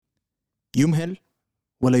يمهل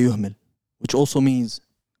ولا يهمل, which also means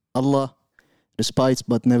Allah despises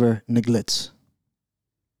but never neglects.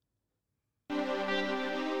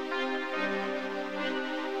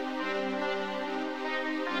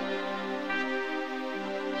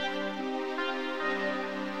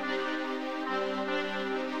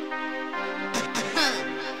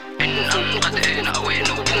 قد انا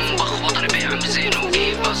اوينه بومبخ وطني بيع مزينه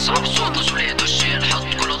كيف صعب صوت مسؤوليته الشيل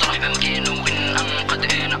حط كله طرح بمكينه ان قد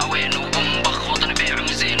انا اوينه بومبخ وطني بيع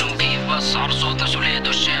مزينه كيف صعب صوت مسؤوليته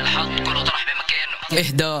الشيل حط كله طرح بمكينه.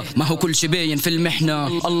 اهدى ما هو كل شي باين في المحنه,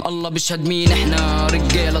 الله بيشهد مين احنا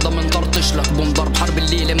رجاله ضمن طرطش لك بنضرب حرب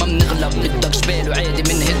الليله ما بنغلب بدك جبال وعادي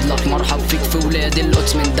بنهدلك مرحب فيك في ولاد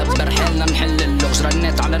القدس مندبر حالنا نحل اللغز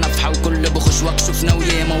رنيت على نفحه وكل بخش وقت شفنا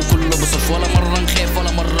وياما وكله بصف ولا مره نخاف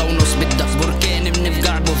ولا مره ونص بدك بركان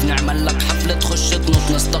بنفقع بوف نعمل لك حفله تخش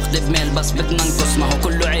تنط نستقطب مال بس بدنا نقص ما هو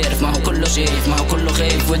كله عارف ما هو كله شايف ما هو كله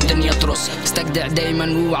خايف والدنيا ترص استجدع دايما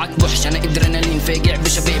ووعك بوحش انا ادرينالين فاجع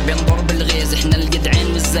بشباب ينضرب الغاز احنا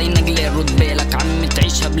الجدعان مش زي نقلال رد بالك عم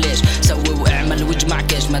تعيشها بلاش سوي واعمل واجمع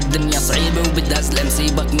كاش ما الدنيا صعيبه وبدها زلم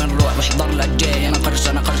سيبك من روح واحضر لك جاي انا قرش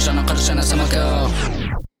انا قرش انا قرش انا سمكه.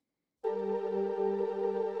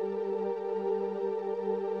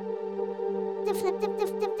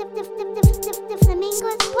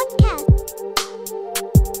 Flamingos podcast.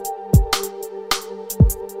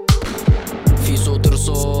 في صوت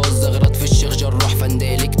رصاص زغرت في الشيخ جراح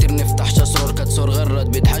فندالي كتير نفتح شسرور كتسور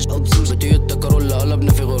غرد بيتحش بتيوتا كارولا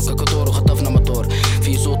قلبنا في غور كاكتور وخطفنا موتور.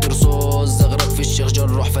 في صوت رصاص زغرت في الشيخ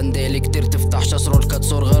جراح فندالي كتير تفتح شسرور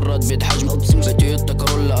كتسور غرد بيتحش بتيوتا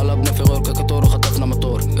كارولا قلبنا في غور كاكتور وخطفنا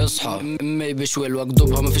موتور. اصحى امي بشوي الوقت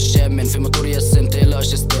دوبها ما في الشامن في موتور يسم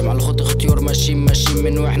تقلقش استام على الخط اختيار ماشيين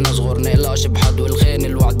من واحنا صغار نقلقش بحد والخان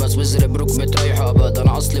الوعد بس بزرب ركبة تريحوا ابد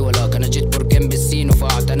انا اصلي ولا انا جيت بركان بالسين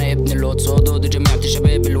وفقعت انا ابن اللوت صادود جمعت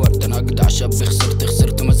شباب الورد انا اجدع شاب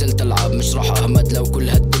خسرت وما زلت العب مش راح اهمد لو كل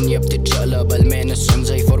هالدنيا بتتشقلب المان السن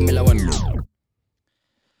زي فورمولا 1.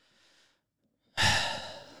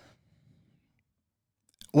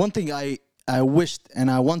 One thing I wished and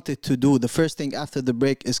I wanted to do the first thing after the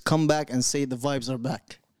break is come back and say the vibes are back.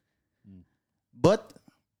 But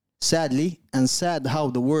sadly, and sad how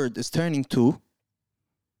the world is turning to,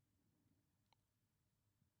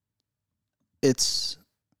 it's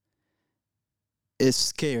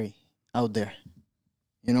scary out there,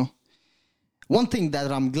 you know. One thing that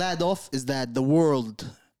I'm glad of is that the world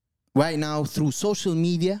right now through social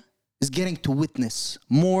media is getting to witness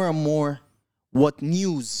more and more what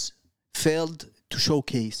news failed to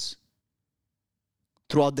showcase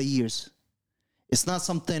throughout the years. It's not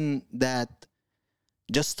something that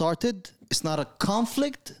just started. It's not a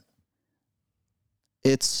conflict.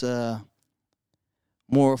 It's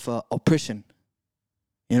more of a oppression,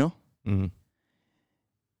 you know? Mm-hmm.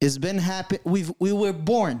 It's been we were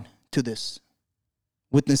born to this,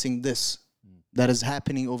 witnessing this that is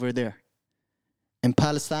happening over there in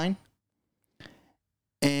Palestine.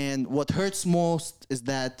 And what hurts most is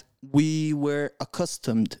that we were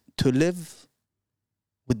accustomed to live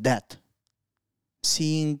with that.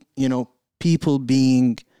 Seeing, you know, people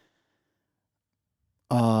being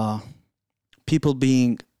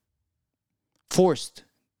forced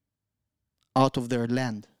out of their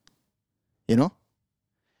land, you know?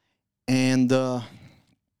 And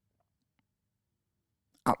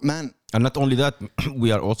man. And not only that,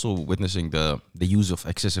 we are also witnessing the use of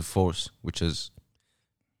excessive force, which is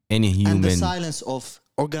any human. And the silence of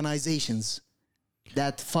organizations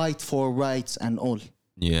that fight for rights and all.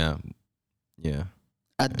 Yeah.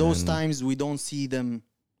 At those times, we don't see them,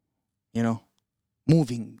 you know,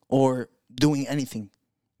 moving or doing anything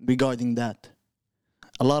regarding that.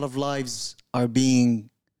 A lot of lives are being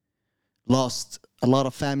lost. A lot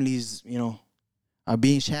of families, you know, are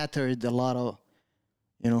being shattered. A lot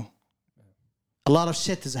of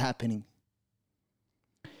shit is happening.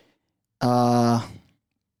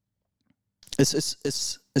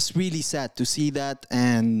 It's really sad to see that,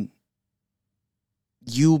 and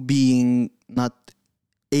you being not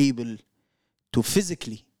able to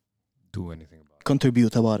physically do anything about it.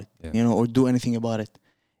 Contribute about it, Yeah. you know, or do anything about it.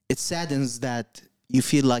 It saddens that you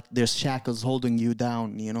feel like there's shackles holding you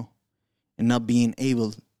down, you know, and not being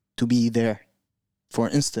able to be there, for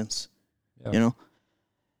instance, you know.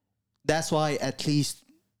 That's why at least,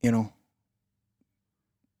 you know,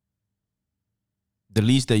 the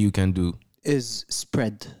least that you can do is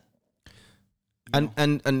spread. And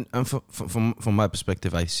from my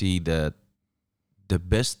perspective, I see that the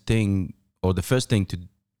best thing or the first thing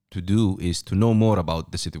to do is to know more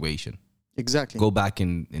about the situation. Exactly. Go back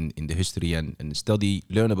in the history and study,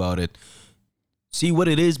 learn about it, see what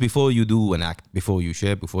it is before you do an act, before you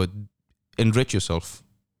share, before enrich yourself,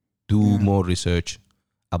 do more research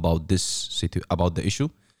about about the issue,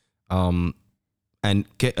 and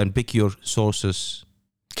pick your sources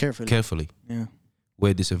carefully. Yeah,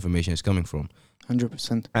 where this information is coming from.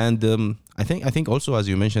 100%. And I think also, as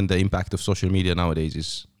you mentioned, the impact of social media nowadays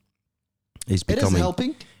is becoming. It is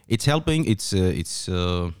helping. It's helping. It's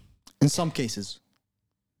in some cases,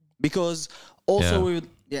 because also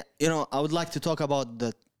I would like to talk about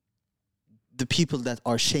the people that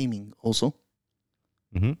are shaming also.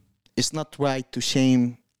 Mm-hmm. It's not right to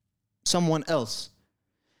shame someone else,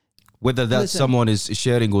 whether that someone is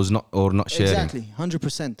sharing or not sharing. Exactly,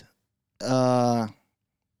 100%.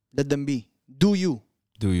 Let them be. Do you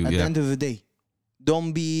at the end of the day.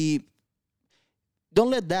 Don't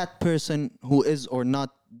let that person who is or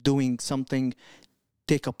not doing something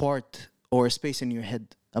take a part or a space in your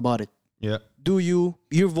head about it. Yeah. Do you?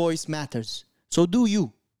 Your voice matters. So do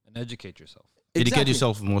you. And educate yourself. Exactly. Educate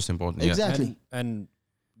yourself, most important. Exactly. And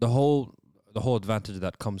the whole advantage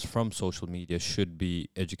that comes from social media should be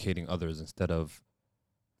educating others instead of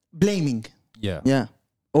blaming. Yeah. Yeah.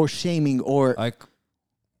 Or shaming or like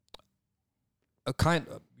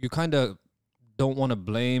you kind of don't want to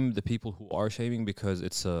blame the people who are shaming, because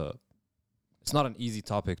it's not an easy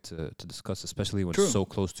topic to discuss, especially when it's so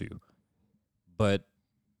close to you. But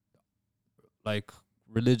like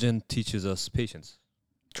religion teaches us patience.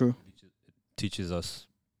 True. It teaches us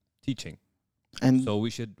teaching. And so we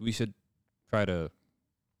should try to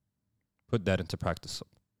put that into practice.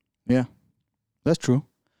 Yeah. That's true.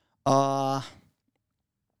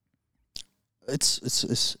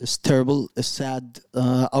 It's terrible. It's sad.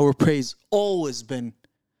 Our praise always been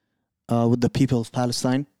with the people of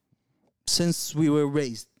Palestine since we were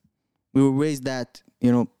raised. We were raised that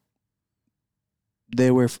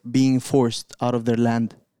they were being forced out of their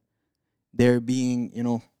land. They're being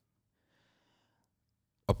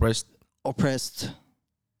oppressed,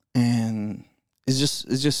 and it's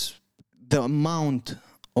just the amount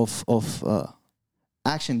of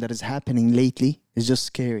action that is happening lately is just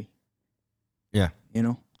scary. Yeah.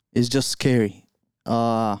 It's just scary.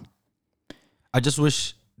 I just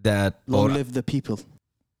wish that long live the people.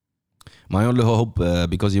 My only hope,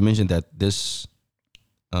 because you mentioned that this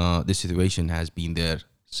situation has been there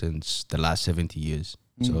since the last 70 years.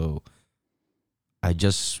 So I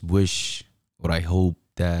just wish, or I hope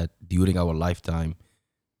that during our lifetime,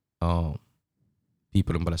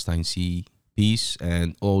 people in Palestine see peace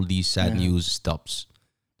and all these sad news stops.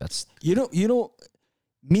 That's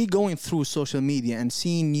me going through social media and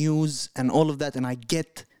seeing news and all of that, and I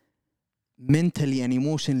get mentally and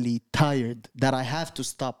emotionally tired that I have to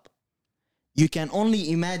stop. You can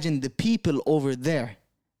only imagine the people over there.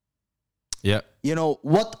 Yeah.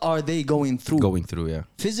 What are they going through? Yeah.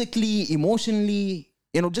 Physically, emotionally.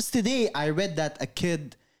 Just today I read that a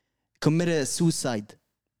kid committed suicide.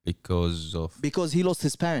 Because he lost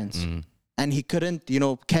his parents. And he couldn't,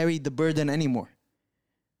 carry the burden anymore.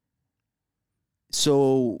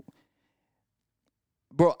 So,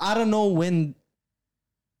 bro, I don't know when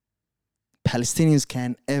Palestinians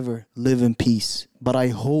can ever live in peace, but I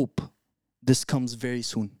hope this comes very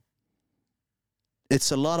soon.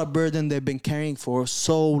 It's a lot of burden they've been carrying for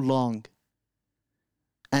so long.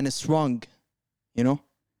 And it's wrong,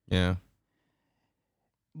 Yeah.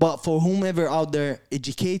 But for whomever out there,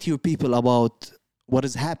 educate your people about what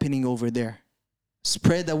is happening over there.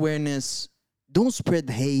 Spread awareness. Don't spread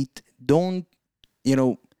hate. Don't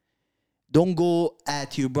go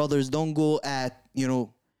at your brothers. Don't go at,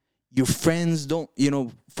 your friends. Don't,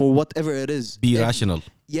 for whatever it is. Be rational.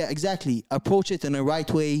 Yeah, exactly. Approach it in the right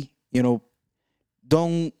way.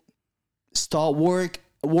 Don't start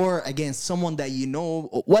war against someone that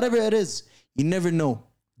whatever it is. You never know.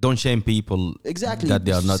 Don't shame people that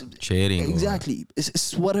they are not sharing. Exactly.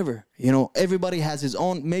 It's whatever. Everybody has his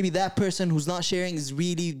own. Maybe that person who's not sharing is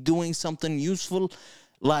really doing something useful.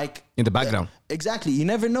 Like in the background. Exactly. You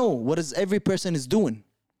never know what every person is doing.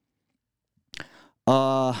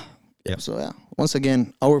 So once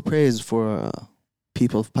again, our praise for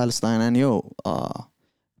people of Palestine, and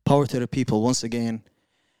power to the people once again,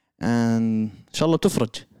 and inshallah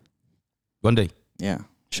tufraj. One day. Yeah,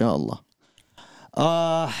 inshallah.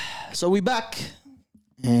 So we back,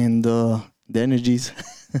 and the energies.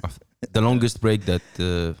 The longest break that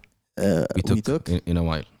we took in a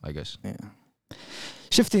while, I guess. Yeah.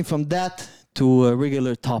 Shifting from that to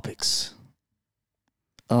regular topics.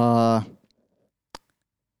 2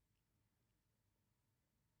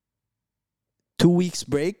 weeks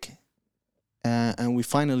break, and we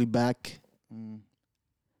finally back.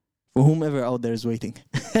 For whomever out there is waiting.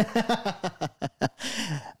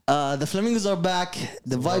 The Flamingos are back.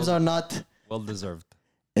 The vibes are not. Well deserved.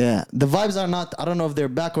 Yeah, the vibes are not. I don't know if they're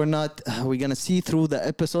back or not. We're gonna see through the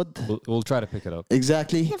episode. We'll try to pick it up.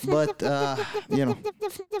 Exactly, but you know.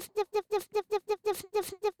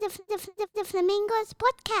 The Flamingos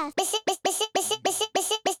podcast.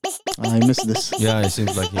 I missed this. Yeah, it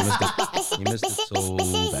seems like he missed it. He missed it so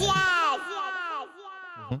bad.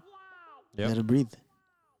 Yep. Let it breathe.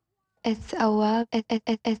 It's a web.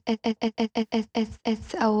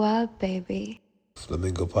 It's a web, baby.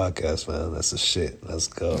 Flamingo podcast, man. That's the shit. Let's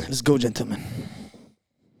go. Let's go, gentlemen.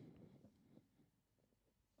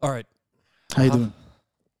 All right. How you doing?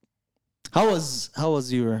 How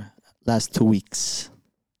was your last 2 weeks?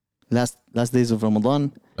 Last days of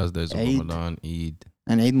Ramadan. Last days of Eid. Ramadan, Eid.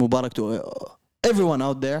 And Eid Mubarak to everyone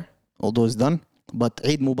out there, although it's done. But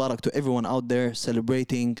Eid Mubarak to everyone out there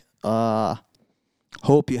celebrating.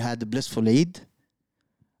 Hope you had a blissful Eid.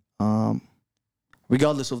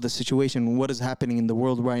 Regardless of the situation, what is happening in the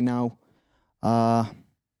world right now,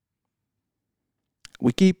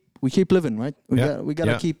 we keep living, right? We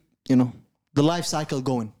gotta keep, the life cycle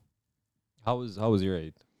going. How was your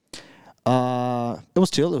Eid? It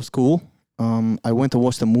was chill. It was cool. I went to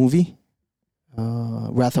watch the movie,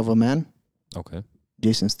 Wrath of a Man. Okay.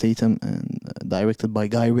 Jason Statham and directed by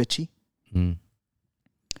Guy Ritchie.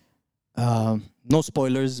 No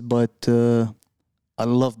spoilers, but I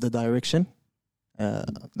loved the direction,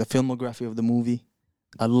 the filmography of the movie.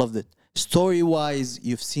 I loved it. Story-wise,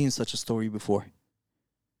 you've seen such a story before.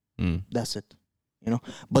 That's it,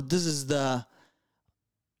 But this is the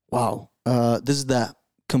this is the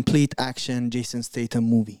complete action Jason Statham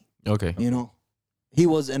movie. Okay. He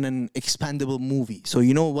was in an expandable movie, so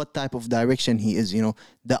you know what type of direction he is.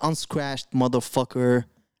 The unscratched motherfucker.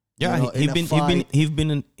 Yeah,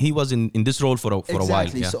 he was in this role for a while.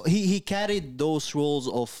 Exactly. Yeah. So he carried those roles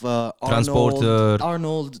of Transporter.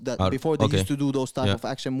 Arnold that before they used to do those type of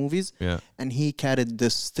action movies. Yeah. And he carried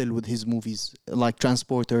this still with his movies like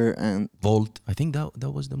Transporter and Volt. I think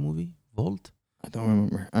that was the movie. Volt. I don't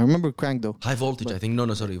remember. I remember Crank though. High Voltage. I think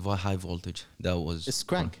sorry. High Voltage. That was. It's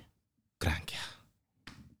Crank. Crank. Yeah.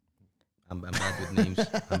 I'm bad with names.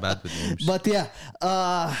 But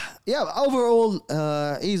overall,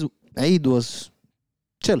 Eid was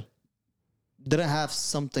chill. Didn't have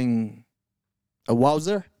something a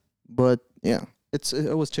wowzer, but yeah,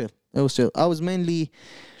 it was chill. It was chill. I was mainly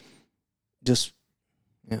just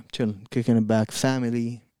chill, kicking it back,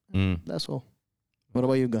 family. That's all. What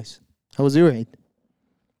about you guys? How was your Eid?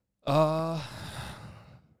 Eid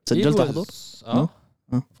was, of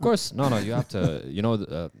course. No, you have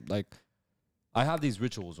to, like, I have these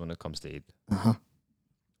rituals when it comes to Eid.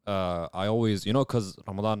 I always, because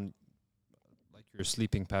Ramadan, like your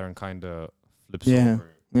sleeping pattern kind of flips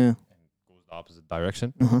over and goes the opposite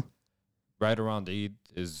direction. Right around Eid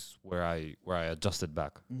is where I adjusted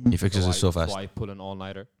back. He fixes it so fast. So I pull an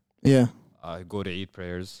all-nighter. Yeah. I go to Eid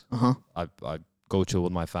prayers. I go chill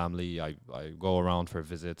with my family. I go around for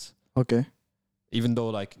visits. Okay. Even though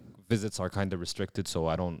like visits are kind of restricted, so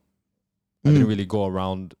I didn't really go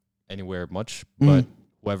around anywhere much. But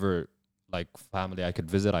whoever like family I could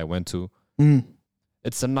visit, I went to.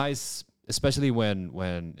 It's a nice, especially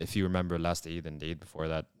when if you remember last Eid and the Eid before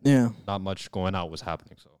that, not much going out was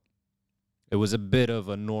happening. So it was a bit of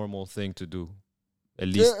a normal thing to do. At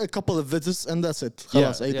least a couple of visits and that's it.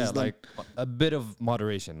 Like a bit of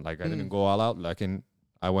moderation. Like I didn't go all out. Like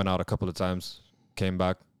I went out a couple of times, came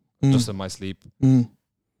back just in my sleep.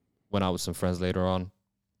 Went out with some friends later on,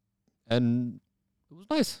 and it was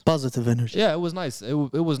nice. Positive energy. Yeah, it was nice. It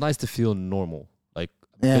was nice to feel normal. Like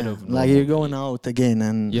a bit of like you're going out again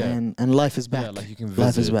and life is back. Yeah, like you can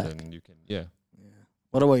life visit is back. and you can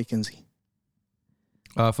What about you, Kenzie?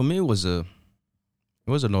 For me, it was a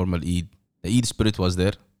normal Eid. The Eid spirit was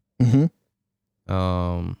there.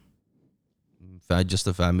 Just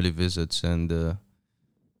the family visits and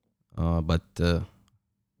but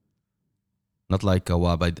not like a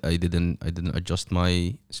wab. I didn't adjust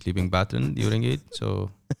my sleeping pattern during it, so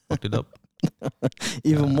fucked it up.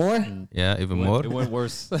 Even more? Yeah, even more. It went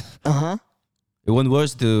worse. It went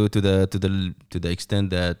worse to the extent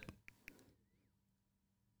that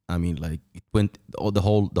I mean, like it went the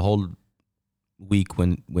whole week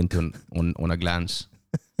went on a glance.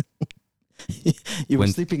 You were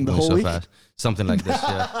sleeping the whole so week? Fast. Something like this,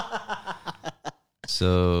 yeah.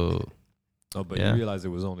 So Oh, but you realize it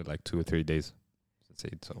was only like 2 or 3 days since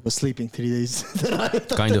Eid, so was sleeping 3 days.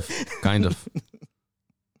 kind of.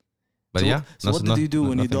 But so what did you do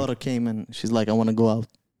when your daughter came and she's like, I want to go out?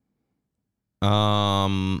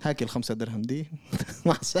 هاكي ال5 درهم دي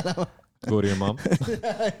مع السلامة. Go to your mom.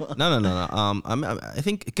 I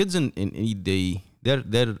think kids in Eid they're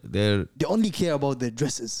they only care about their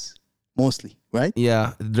dresses mostly, right? Yeah,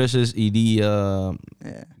 dresses, ED,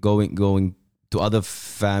 going to other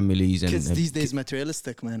families and Kids these days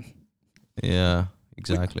materialistic, man. yeah,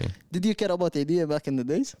 exactly. Did you care about idea back in the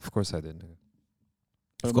days? Of course I did.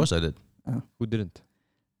 Of course I did. Who didn't?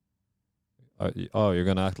 You're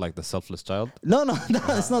gonna act like the selfless child? No,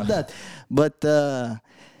 it's not that. But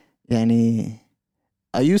يعني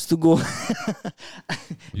I used to go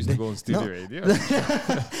You used to go and steal No. your idea.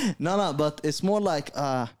 no, but it's more like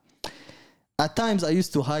at times I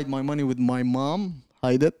used to hide my money with my mom.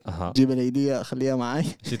 Hide it. جيب العيدية خليها معي.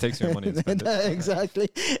 She takes your money and spends it. Exactly.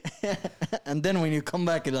 And then when you come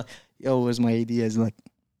back, you're like, yo, where's my idea? It's like,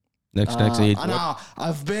 Next Eid. Anna,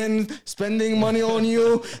 I've been spending money on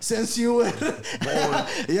you since you were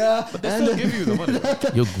yeah. But they still give you the money.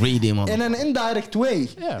 You're greedy, man. In an indirect way.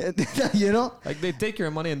 Yeah. You know? Like they take your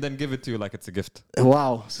money and then give it to you like it's a gift.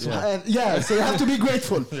 Wow. So, so you have to be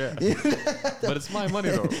grateful. Yeah. But it's my money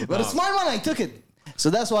though. But it's my money. I took it. So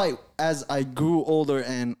that's why as I grew older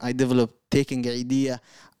and I developed taking an idea,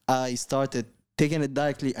 I started taking it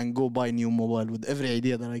directly and go buy new mobile with every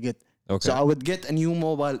idea that I get. Okay. So I would get a new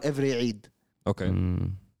mobile every Eid. Okay.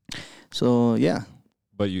 So yeah.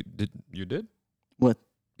 But you did? What?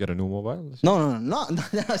 Get a new mobile? No.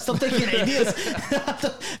 I stopped taking ideas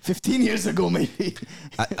 15 years ago maybe.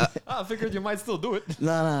 I figured you might still do it.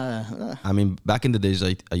 No. I mean, back in the days,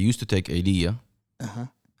 I used to take idea,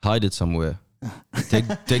 hide it somewhere, take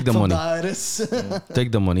the money,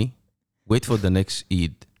 take the money, wait for the next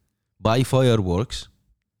Eid, buy fireworks,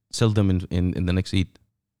 sell them in the next Eid.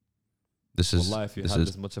 This is Wallahi, if you had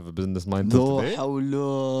this much of a business mind till today,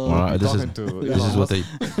 this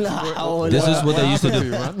is what I used to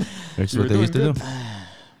do. This is what I used to do.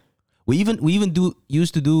 We even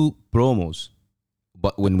used to do promos,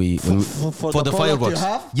 but when we for the fireworks.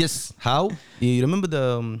 Yes. How? You remember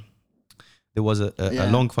there was a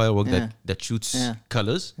long firework that shoots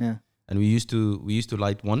colors. Yeah. And we used to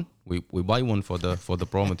light one. We buy one for the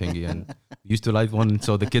promo thingy, and we used to light one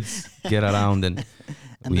so the kids get around and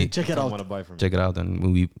we then check it out. Check it out,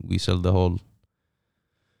 and we sell the whole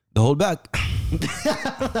bag.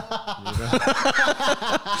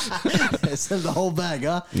 Sell the whole bag,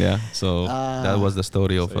 huh? Yeah. So that was the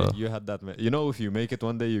story of. You had that. If you make it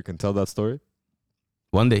one day, you can tell that story.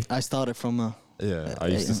 One day. I started from. I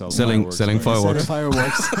used to sell selling fireworks.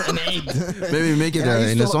 An Eid. Maybe make it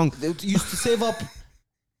in a song. Used to save up.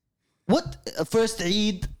 What? First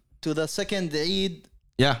Eid to the second Eid.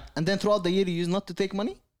 Yeah. And then throughout the year, you used not to take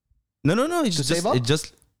money? No. It's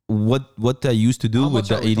just what I used to do with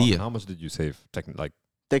the idea. How much did you save?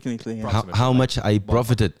 Technically, yeah. How much I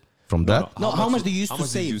profited from that? No, how much do you used to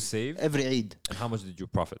save? save every Eid? And how much did you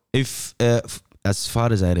profit? If as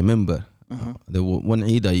far as I remember, the one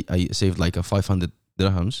Eid I saved like a 500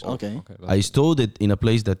 dirhams. Okay. I stored it in a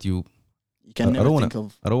place that you can never think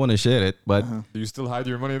of. I don't want to share it, but do you still hide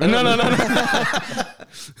your money there? No.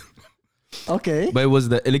 Okay. But it was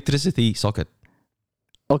the electricity socket.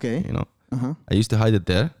 Okay. You know, I used to hide it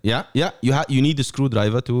there. Yeah. You need a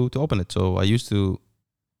screwdriver to open it. So I used to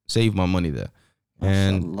save my money there,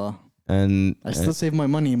 and I still save my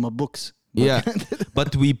money in my books. Yeah,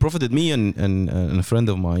 but we profited. Me and a friend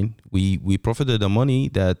of mine, we profited the money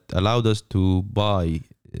that allowed us to buy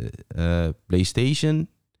PlayStation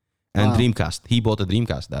and Dreamcast. He bought a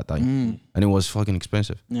Dreamcast that time, and it was fucking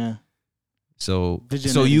expensive. Yeah. So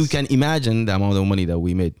you can imagine the amount of money that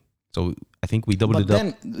we made. So I think we doubled it up.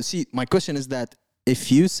 But then, see, my question is that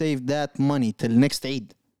if you save that money till next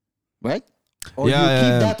Eid, right? Or you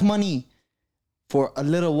keep that money for a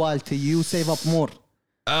little while till you save up more?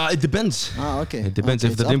 It depends. Okay. It depends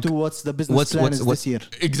if if the up to what's the business plan is this year.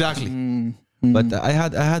 Exactly. But I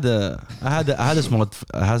had a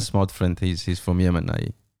smart friend. He's from Yemen.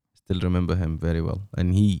 I still remember him very well,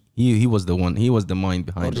 and he was the one. He was the mind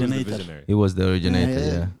behind it. He was the originator.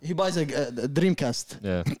 Yeah. He buys a Dreamcast.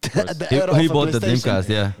 Yeah. He bought the Dreamcast.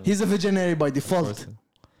 Yeah. He's a visionary by default.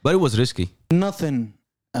 But it was risky.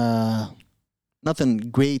 Nothing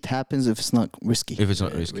great happens if it's not risky. If it's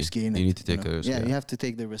not risky, you need to take a risk. Yeah, you have to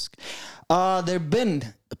take the risk. There've been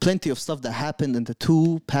plenty of stuff that happened in the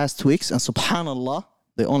 2 past weeks, and subhanallah,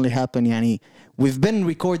 they only happen. We've been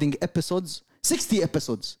recording episodes, 60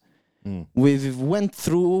 episodes. We've went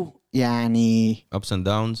through ups and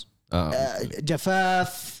downs.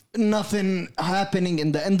 Jafaf, nothing happening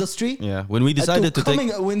in the industry. Yeah, when we decided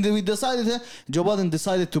Joe Budden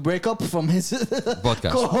decided to break up from his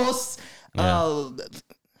co-hosts.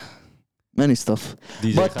 Many stuff.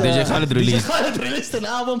 DJ Khaled released an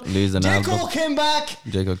album. J. Cole came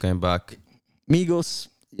back. Migos.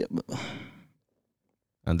 Yeah.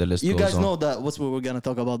 And the list you goes guys on. know that what we were gonna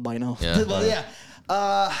talk about by now. Yeah. But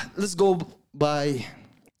Let's go by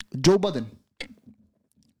Joe Budden.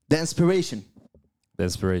 The inspiration. The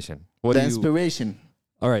inspiration. What The do you? inspiration.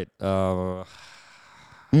 All right.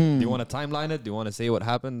 Do you want to timeline it? Do you want to say what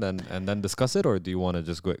happened and then discuss it, or do you want to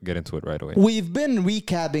just get into it right away? We've been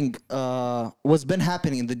recapping what's been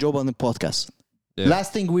happening in the Joe Budden podcast. Yeah.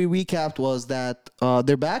 Last thing we recapped was that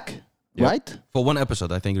they're back, Yep. right? For one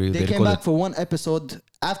episode, I think They came recorded. back for one episode.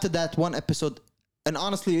 After that one episode, and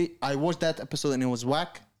honestly, I watched that episode and it was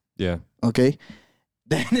whack. Yeah. Okay,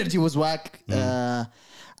 the energy was whack.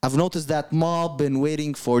 I've noticed that Mal been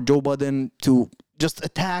waiting for Joe Budden to just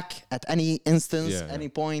attack at any instance, Yeah, yeah. any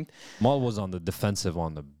point. Mal was on the defensive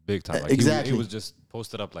on the big time. Like Exactly. He was just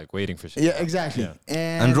posted up like waiting for shit. Yeah, exactly. Yeah.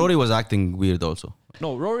 And Rory was acting weird also.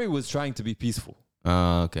 No, Rory was trying to be peaceful.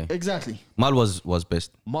 Okay. Exactly. Mal was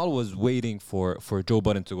pissed. Mal was waiting for Joe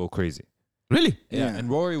Budden to go crazy. Really? Yeah. And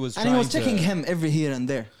Rory was And trying he was to... checking him every here and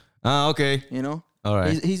there. Okay. You know. All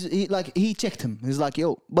right. He checked him. He's like,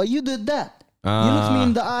 yo, but you did that. You looked me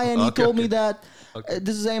in the eye and you Okay, told me okay. that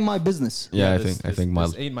this ain't my business. Yeah, this, I think Mal.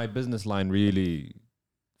 This ain't my business line really...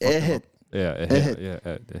 It hit. Yeah, it It hit. hit.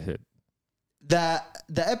 Yeah, it hit.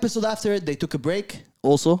 The episode after it, they took a break.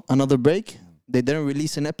 Also, another break. They didn't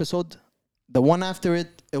release an episode. The one after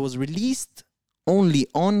it, it was released only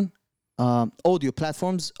on audio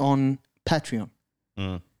platforms on Patreon.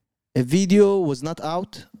 A video was not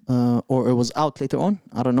out, or it was out later on.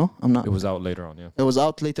 I don't know. I'm not. It was out later on, yeah. It was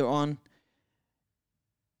out later on,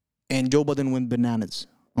 and Joe Budden went bananas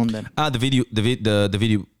on them. The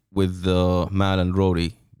video with Mal and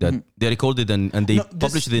Rory that they recorded and they No,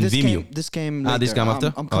 published it in Vimeo. This came later. This came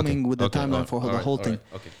after? I'm coming Okay. with the Okay. timeline for the whole thing.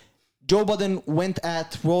 Okay. Joe Budden went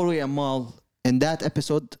at Rory and Mal in that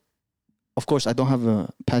episode. Of course, I don't have a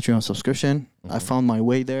Patreon subscription. I found my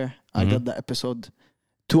way there. I got the episode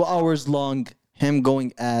 2 hours long, him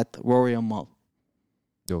going at Rory and Mal.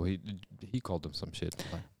 Yo, he called him some shit.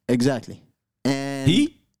 Exactly. And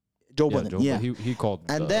Joe Budden, yeah. He called.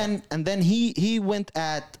 And then he went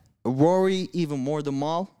at Rory even more than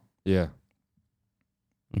Mal. Yeah.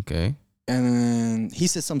 Okay. And he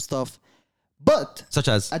said some stuff. But Such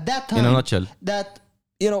as, at that time, in a nutshell. that,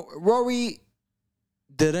 Rory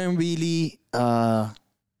didn't really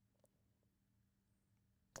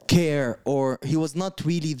care, or he was not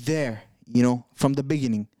really there, from the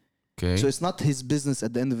beginning. Okay. So it's not his business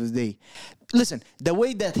at the end of the day. Listen, the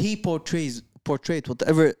way that he portrayed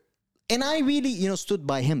whatever, and I really, stood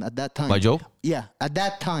by him at that time. By Joe? Yeah, at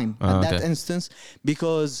that time, at that okay. instance,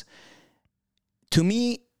 because to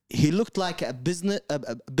me, he looked like a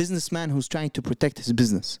businessman who's trying to protect his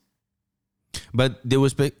business. But they were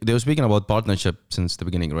speaking about partnership since the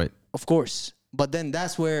beginning, right? Of course. But then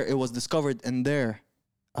that's where it was discovered in their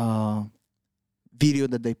video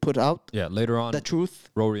that they put out. Yeah, later on, The truth.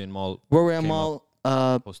 Rory and Mal Rory and came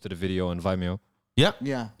Mal, posted a video on Vimeo. Yeah.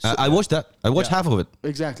 yeah. I watched that. I watched half of it.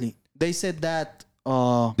 Exactly. They said that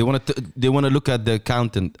They want to look at the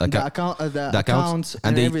accountant the accounts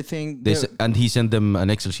and they, everything, and he sent them an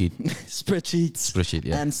Excel sheet. spreadsheets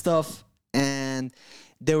Yeah. and stuff, and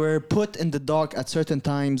they were put in the dark at certain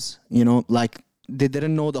times. Like they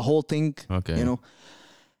didn't know the whole thing. Okay.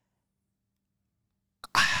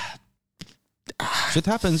 Shit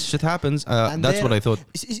happens. And That's what I thought.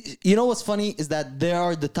 What's funny is that they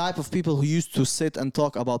are the type of people who used to sit and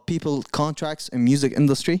talk about people contracts in music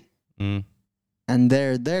industry, and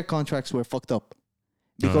their contracts were fucked up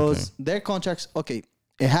because their contracts, it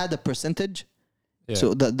had a percentage. Yeah.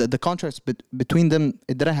 So the contracts between them,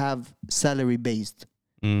 it didn't have salary based,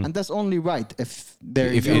 and that's only right if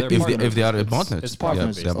they're If they are partners. It's Yeah,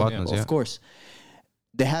 partners. they're partners. of Yeah. course.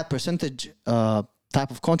 They had percentage type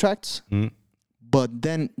of contracts, but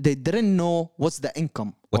then they didn't know what's the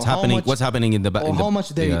income. What's or how happening? much- What's happening in the back? or how much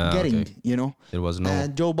they're getting, Okay. There was no.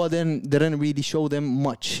 And Joe Budden didn't really show them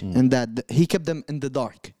much, and that he kept them in the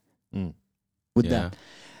dark with Yeah. that.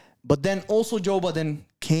 But then also Joe Budden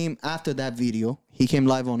came after that video. He came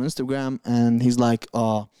live on Instagram and he's like,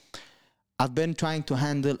 I've been trying to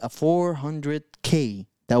handle a 400K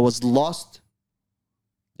that was lost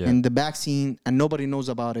in the back scene and nobody knows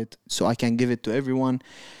about it, so I can give it to everyone.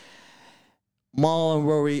 Mal and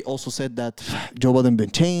Rory also said that Joe Budden been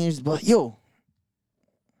changed, but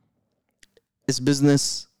it's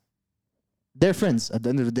business. They're friends at the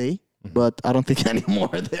end of the day, but I don't think anymore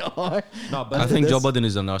they are. No, but I think this- Joe Budden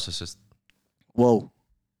is a narcissist. Whoa.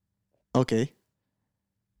 Okay.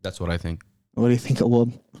 That's what I think. What do you think of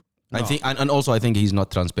one? I think, and also I think he's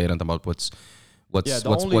not transparent about what's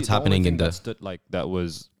happening in the. That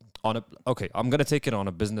was on a. Okay, I'm gonna take it on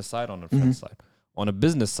a business side, on a friend side. On a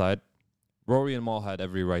business side, Rory and Mal had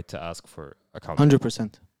every right to ask for accounting.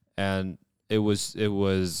 100%. And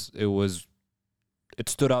it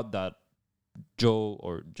stood out that Joe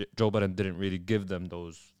Budden didn't really give them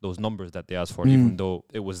those numbers that they asked for, even though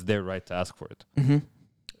it was their right to ask for it.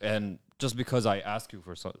 And just because I ask you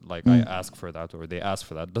for I ask for that or they ask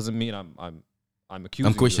for that doesn't mean I'm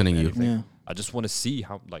accusing. I'm questioning you. Yeah. I just want to see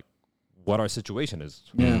how what our situation is,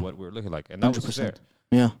 what we're looking like, and that 100%. was fair.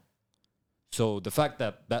 Yeah. So the fact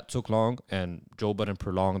that took long and Joe Budden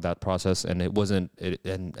prolonged that process, and it wasn't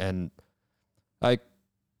and like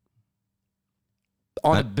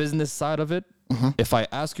on the business side of it, if I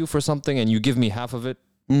ask you for something and you give me half of it,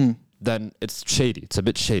 then it's shady. It's a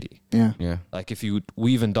bit shady. Yeah. Yeah. Like if you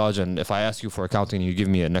weave and dodge, and if I ask you for accounting and you give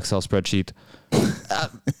me an Excel spreadsheet,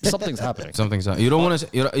 something's happening. You don't want to.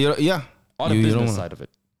 Yeah. On the business side of it.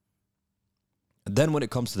 Then when it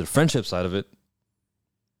comes to the friendship side of it,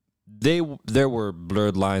 there were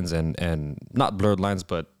blurred lines and not blurred lines,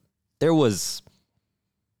 but there was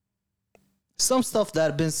some stuff that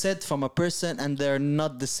had been said from a person and they're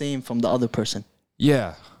not the same from the other person.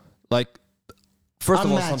 Yeah. Like, first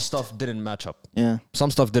of all, some Unmatched. stuff didn't match up. Yeah.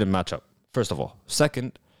 Some stuff didn't match up, first of all.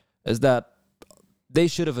 Second is that they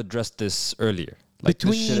should have addressed this earlier. Like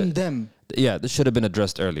Between them. Yeah, this should have been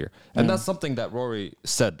addressed earlier. And that's something that Rory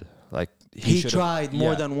said. Like He tried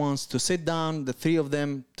more than once to sit down, the three of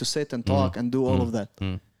them, to sit and talk and do all of that.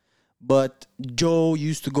 But Joe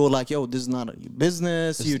used to go like, yo, this is not your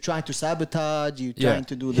business. You're trying to sabotage. You're trying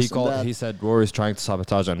to do this and that. He said Rory's trying to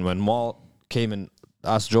sabotage. And when Mal came and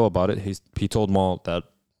asked Joe about it, he told Mal that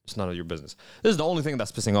it's none of your business. This is the only thing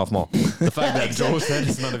that's pissing off Mal. The fact that Joe said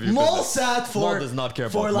it's none of your Mal business. sat Mal does not care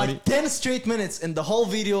for about like money. 10 straight minutes in the whole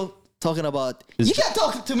video talking about, you can't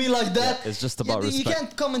talk to me like that. It's just about You respect.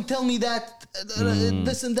 can't come and tell me that,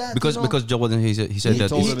 this and that. Because you know? because Joe Budden he said He that.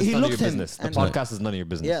 told him it's he none of your looked him business. The and- podcast is none of your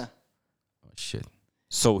business. Yeah. Oh, shit.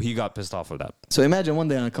 So he got pissed off of that. So imagine one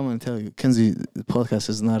day I come and tell you, Kenzie, the podcast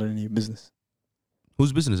is not any business.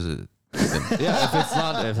 Whose business is it?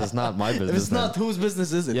 Yeah, if it's not my business. If it's not, whose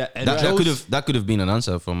business is it? Yeah, and That could have been an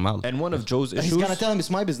answer from Mal. And one of Joe's issues. He's gonna tell him it's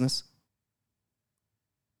my business.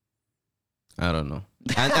 I don't know.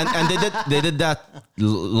 And they did that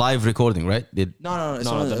live recording, right? No, it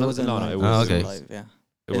wasn't live. it was okay. live, yeah.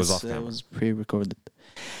 It was off It camera. was pre-recorded.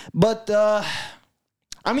 But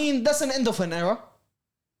I mean, that's an end of an era,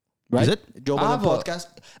 right? Is it? Joe Budden podcast.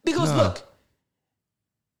 Because look,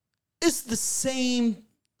 it's the same.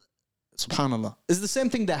 Subhanallah, it's the same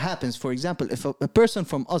thing that happens. For example, if a person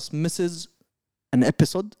from us misses an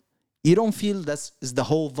episode, you don't feel that's is the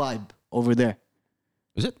whole vibe over there.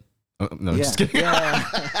 Is it? No, Yeah, just kidding.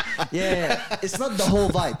 yeah. It's not the whole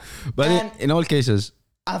vibe. But And in all cases,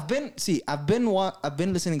 I've been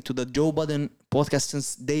listening to the Joe Budden podcast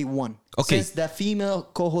since day one. Okay. Since the female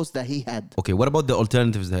co-host that he had. okay, what about the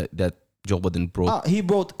alternatives that Joe Budden brought? He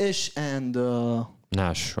brought Ish and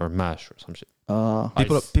Nash or Mash or some shit.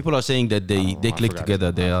 People are saying that they click forgot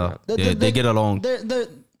together. his name. They get along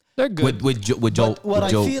they're good. with Joe. But what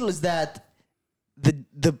with Joe. I feel is that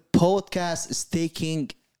the podcast is taking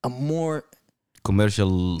a more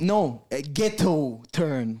Commercial. a ghetto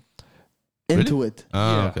turn into it. Oh,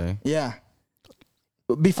 Yeah. okay. Yeah.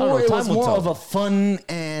 Before know, it time was will more tell. of a fun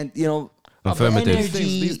and Affirmative. energy,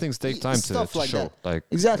 These things take time to stuff like show. that. Like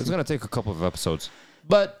Exactly. it's gonna take a couple of episodes,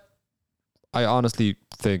 but I honestly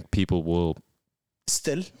think people will.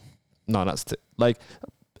 Still. Not still. Like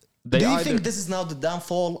they. Do you either- think this is now the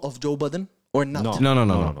downfall of Joe Budden or not?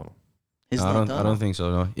 No. He's I not, don't think so.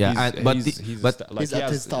 No. Yeah, He's at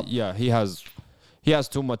his top. Yeah, he has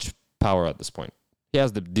too much power at this point. He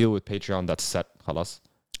has the deal with Patreon that's set. Halas.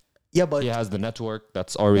 Yeah, but He has the network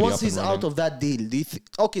that's already once up and he's running. out of that deal, do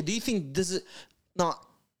you think this is now?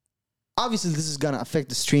 Obviously, this is gonna affect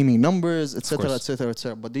the streaming numbers, etc., course. etc.,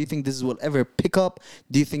 etc. But do you think this will ever pick up?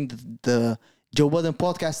 Do you think the Joe Budden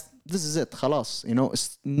podcast? This is it, khalas.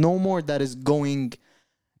 It's no more that is going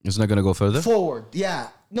it's not gonna go further. forward. Yeah,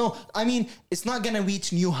 no, I mean it's not gonna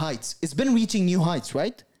reach new heights. It's been reaching new heights,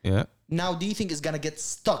 right? Yeah. Now, do you think it's gonna get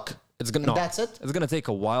stuck? It's gonna. And No, that's it? It's gonna take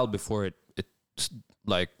a while before it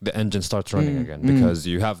like the engine starts running again, because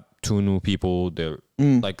you have two new people. They're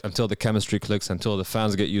like until the chemistry clicks, until the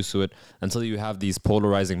fans get used to it, until you have these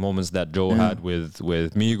polarizing moments that Joe had with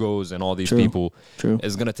Migos and all these people. True.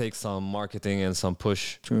 It's gonna take some marketing and some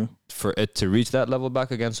push True. for it to reach that level back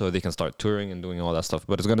again, so they can start touring and doing all that stuff.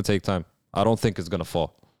 But it's gonna take time. I don't think it's gonna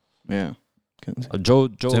fall. Yeah. Joe's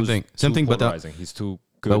Same thing, but polarizing. He's too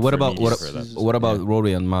good. But what for about media for that. what about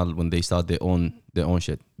Rory and Mal when they start their own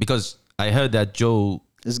shit? Because I heard that Joe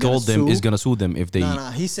Is gonna told them sue? is gonna sue them if they.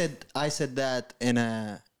 No. I said that in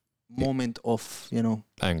a moment of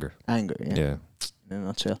anger? anger. Yeah. In a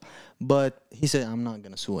nutshell. But he said, I'm not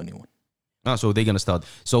gonna sue anyone. So they're gonna start.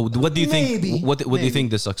 So what do you Maybe. think? What do you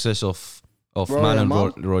think the success of Rory Mal and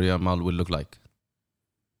Mal? Rory Mal will look like?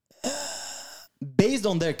 Based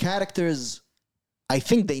on their characters, I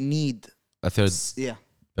think they need A third yeah,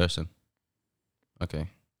 person. Okay.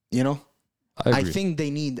 you know. I think they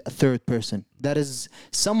need a third person. That is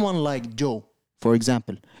someone like Joe, for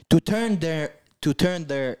example, to turn their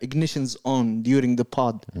ignitions on during the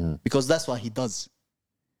pod, because that's what he does.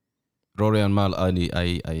 Rory and Mal,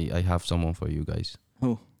 I have someone for you guys.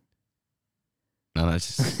 Who? No, I'm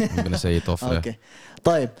gonna say it off. Okay.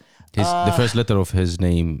 طيب. The first letter of his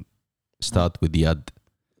name start with Yad.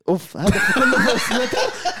 Oof. هذا كله first letter.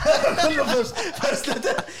 كله first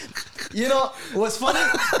letter. You know what's funny?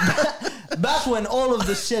 Back when all of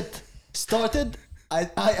this shit started,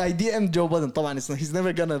 I DM'd Joe Budden. طبعا he's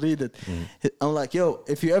never gonna read it. I'm like, yo,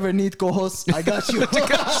 if you ever need co-hosts, I got you.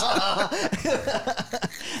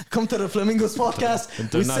 Come to the Flamingos podcast.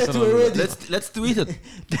 We said we're ready. Let's tweet it.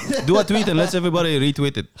 Do a tweet and let's everybody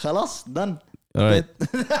retweet it. خلاص, done. All right.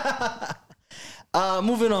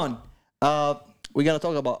 Moving on. We're gonna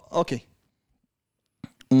talk about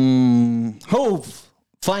Hove.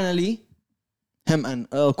 Finally, him and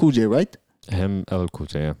Cool J, right? Him, El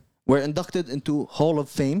Kuja, yeah. Were inducted into Hall of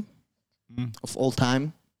Fame of all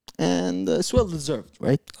time, and it's well deserved,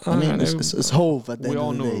 right? I mean, it's Hove at the We end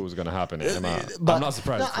all of the knew day. it was going to happen. But I'm not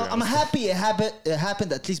surprised. no, I'm happy it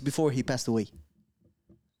happened at least before he passed away.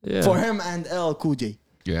 Yeah. For him and L Cool J.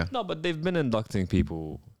 Yeah. No, but they've been inducting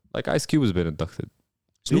people. Like Ice Cube has been inducted.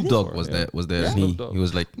 Snoop Dogg was Yeah. there. Was there? Yeah. He Snoop Dogg.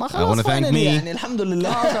 was like, ما I خلاص want to thank finally me. يعني الحمد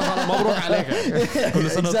لله. مبروك عليك.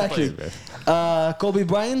 كل سنة وأنت Exactly. طيب. Kobe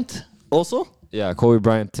Bryant also. Yeah, Kobe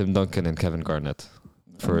Bryant, Tim Duncan, and Kevin Garnett.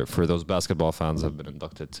 For those basketball fans, have been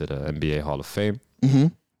inducted to the NBA Hall of Fame.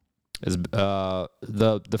 Is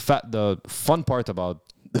the fun part about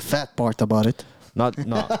The fat part about it. not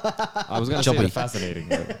I was gonna say Choppy. the fascinating.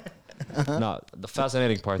 No, the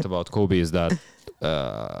fascinating part about Kobe is that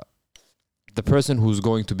the person who's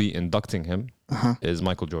going to be inducting him is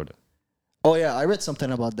Michael Jordan. Oh yeah, I read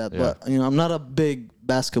something about that, Yeah. but I'm not a big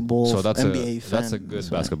basketball So that's NBA fan. that's a good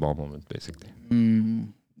basketball moment, basically.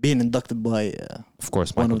 Being inducted by Of course,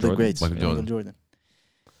 one Michael of the Jordan. greats, Michael Jordan.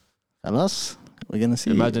 Alas, we're gonna see.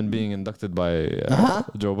 Imagine being inducted by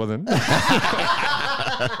Joe Budden.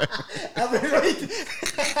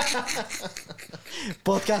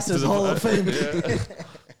 Podcasters Hall of Fame.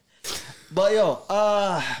 But yo,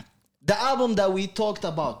 the album that we talked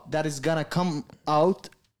about that is gonna come out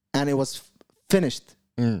and it was finished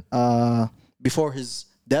before his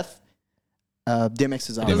death.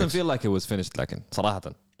 DMX's It album. doesn't feel like it was finished, like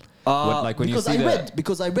صراحة. When you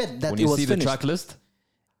because I read that when it you was see finished. the track list,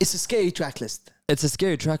 It's a scary track list. it's a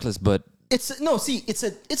scary track list, but It's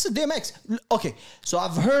a DMX. Okay, so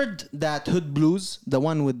I've heard that Hood Blues, the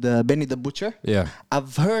one with Benny the Butcher. yeah,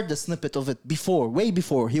 I've heard the snippet of it before, way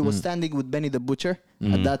before. He was standing with Benny the Butcher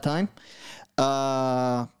at that time.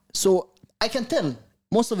 So I can tell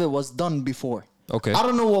most of it was done before. Okay. I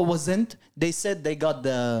don't know what wasn't. They said they got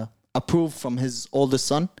the approved from his oldest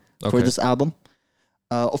son for Okay. this album.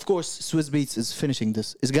 Of course, Swiss Beats is finishing this.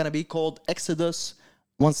 It's gonna be called Exodus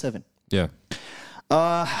 17. yeah.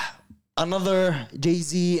 Another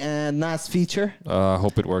Jay-Z and Nas feature.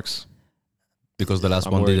 Hope it works. Because the last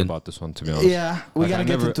I'm one worried didn't. about this one, to be honest. Yeah, we're Like, gonna I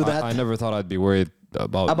get never- into that. I never thought I'd be worried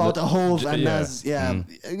about A Hove and yeah. Nas. Yeah,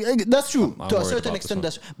 that's true. I'm To a worried certain about this extent, one.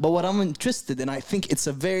 that's. But what I'm interested in, I think it's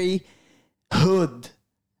a very hood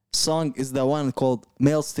song, is the one called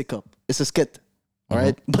Male Stick Up. It's a skit, all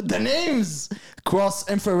right? But the names cross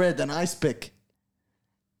infrared and ice pick.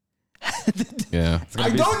 Yeah. I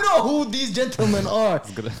don't know who these gentlemen are,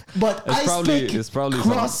 but It's ice probably- pick, it's probably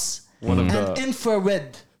cross, one of and the- infrared.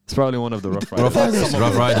 It's probably one of the Rough Rough Riders. Riders.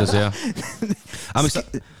 Rough Riders. Yeah. I'm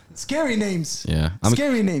Scary names. yeah.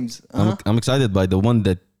 Scary names. I'm excited by the one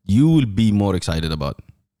that you will be more excited about.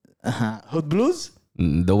 Hood Blues.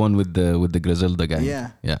 The one with the Griselda gang. Yeah.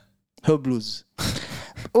 Yeah. Hood Blues.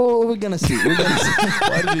 Oh, we're gonna see. We're gonna see.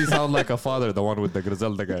 Why did he sound like a father, the one with the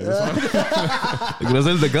Griselda guy? The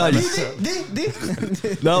Griselda guys.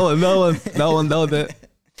 That one.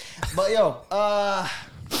 But yo,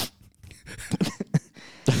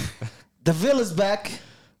 the Ville is back.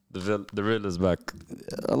 The real is back.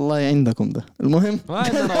 الله يعينكم ده. المهم. ما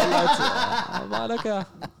عندنا والله مالك يا.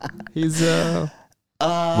 He's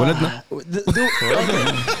ولدنا.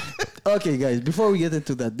 Okay, guys. Before we get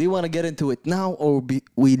into that, do you want to get into it now or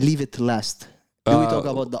we leave it to last? Do we talk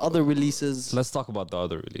about the other releases? Let's talk about the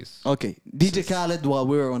other release. Okay, DJ Khaled, while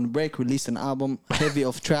we were on break, released an album heavy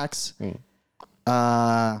of tracks.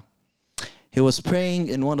 He was praying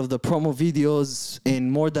in one of the promo videos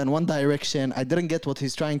in more than one direction. I didn't get what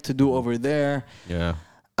he's trying to do over there. Yeah.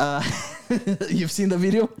 You've seen the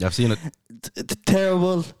video? I've seen it.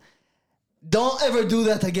 Terrible. Don't ever do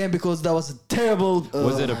that again because that was a terrible.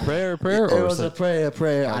 Was it a prayer? It was a prayer.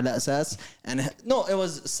 على أساس. And no, it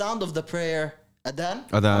was sound of the prayer.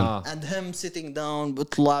 Adhan. And him sitting down.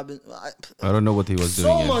 I don't know what he was doing.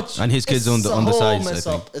 So much. And his kids on the sides. I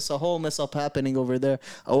think. It's a whole mess up happening over there.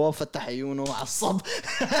 No,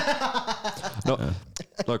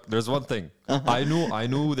 look, there's one thing. I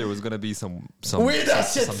knew there was gonna be some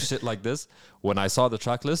shit like this when I saw the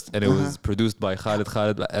track list and it was produced by Khaled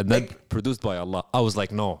Khaled and then produced by Allah. I was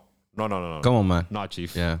like, no. Come on, man. Not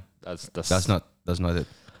Chief. Yeah. That's not it.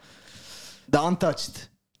 The untouched.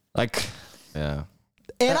 Like. Yeah.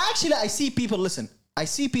 And actually, I see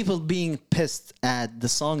people being pissed at the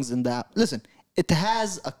songs in that. Listen, it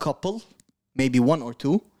has a couple, maybe one or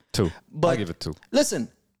two. But I'll give it 2. Listen,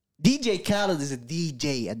 DJ Khaled is a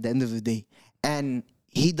DJ at the end of the day. And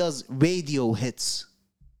he does radio hits.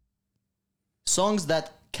 Songs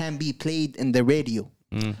that can be played in the radio,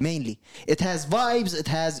 mainly. It has vibes, it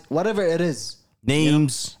has whatever it is. Names.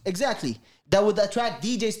 You know? Exactly. That would attract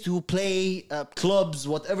DJs to play clubs,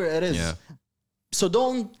 whatever it is. Yeah. So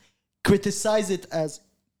don't criticize it as,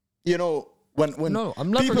 when No,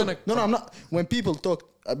 I'm never people, gonna. No, I'm not. When people talk,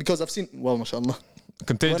 because I've seen, well, mashallah.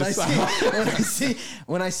 Contagious.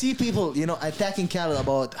 When I see people, attacking Khaled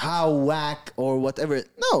about how whack or whatever.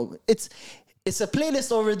 No, it's a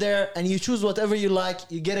playlist over there, and you choose whatever you like.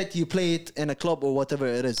 You get it, you play it in a club or whatever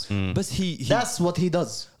it is. But that's what he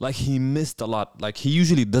does. Like he missed a lot. Like he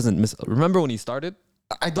usually doesn't miss. Remember when he started?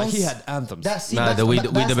 I don't. Like he had anthems. We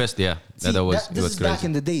the best. Yeah, see, that was this is crazy. back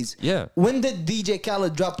in the days. Yeah. When did DJ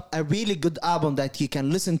Khaled drop a really good album that you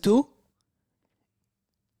can listen to?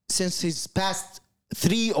 Since his past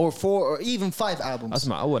 3 or 4 or even 5 albums. That's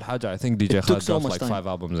my أول حاجة. I think DJ Khaled dropped like 5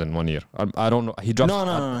 albums in 1 year. I don't know. He dropped.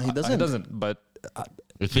 No, he doesn't. He doesn't. But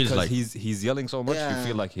it feels like he's yelling so much. Yeah. You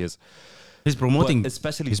feel like he is. He's promoting.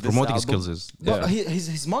 Especially his promoting skills is. Well,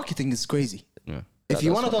 his marketing is crazy. Yeah. If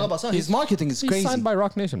you want to talk about something, his marketing is crazy. He's signed by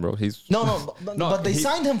Rock Nation, bro. But they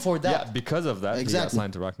signed him for that. Yeah, because of that, Exactly. he got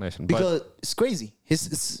signed to Rock Nation. Because it's crazy.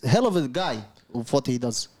 He's hell of a guy of what he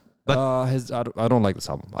does. But I don't like this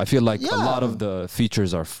album. I feel like a lot of the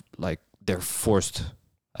features are like they're forced.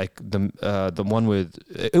 Like the one with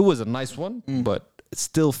it was a nice one, but it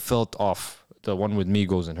still felt off. The one with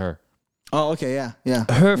Migos and her. Oh, okay, yeah.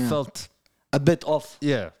 Her felt a bit off.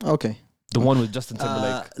 Yeah. Okay. The one with Justin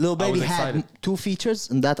Timberlake. Lil Baby had 2 features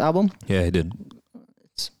in that album. Yeah, he did.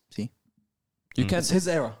 You can't. It's his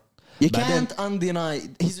era. You can't undeny.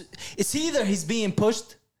 It's either he's being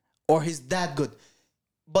pushed or he's that good.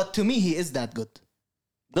 But to me, he is that good.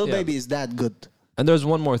 Lil Baby is that good. And there's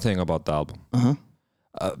one more thing about the album.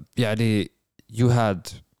 You had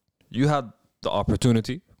the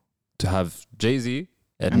opportunity to have Jay-Z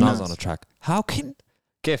and Nas on a track. How can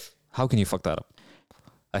you fuck that up?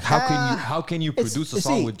 Like how can you produce a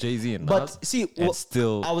song with Jay-Z and Nas? But see,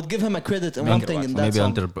 still I would give him a credit in one thing in that maybe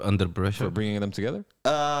song. under pressure for bringing them together.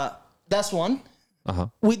 That's one.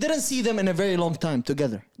 We didn't see them in a very long time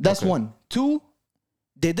together. That's one. 2,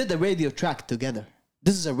 they did a radio track together.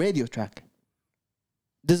 This is a radio track.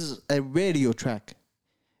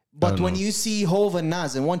 But when you see Hov and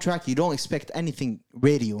Nas in one track, you don't expect anything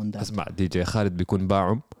radio in that. اسمع DJ Khaled بيكون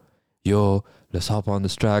باعهم. Yo, let's hop on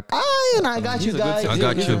this track. I got you guys.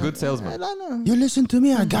 He's a good salesman. You listen to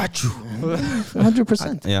me, I got you.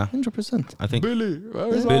 100%. Yeah. 100%. I think Billy,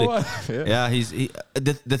 where's Billy. my wife? Yeah,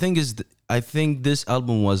 the thing is, I think this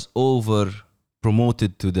album was over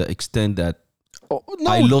promoted to the extent that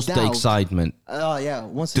I lost the excitement. Oh yeah,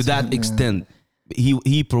 to that extent.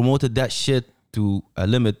 He promoted that shit to a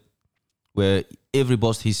limit where every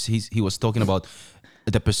boss he was talking about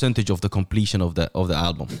the percentage of the completion of the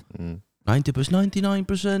album. 90%,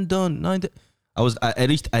 99% done. I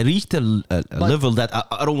reached a level that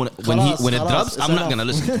I don't want. When it drops, I'm not gonna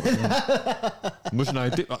listen to it. مش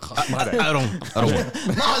 90. I don't want.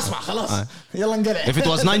 ما اسمع خلاص يلا نقلع. If it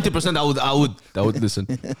was 90%, I would listen.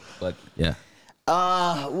 But yeah.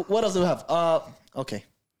 What else do we have? Okay.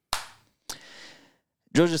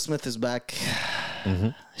 Jorja Smith is back.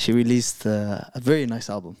 She released a very nice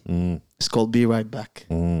album. It's called Be Right Back.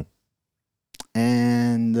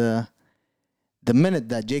 And the minute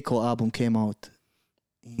that J. Cole album came out,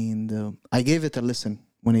 and I gave it a listen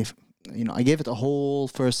I gave it a whole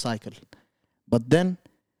first cycle. But then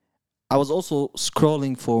I was also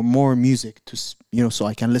scrolling for more music to so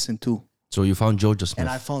I can listen to. So you found Jorja Smith. And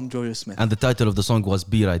I found Jorja Smith. And the title of the song was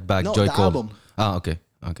Be Right Back, No, J. the Cole. album. Ah, okay.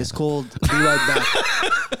 Okay. It's called Be Right Back.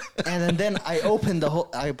 And then I opened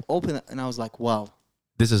it and I was like, wow.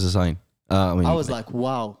 This is a sign. I was like,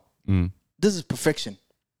 wow. This is perfection.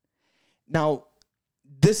 Now,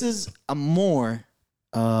 this is a more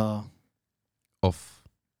of.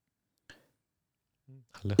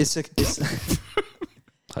 It's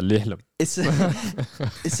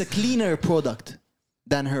a cleaner product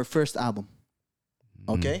than her first album.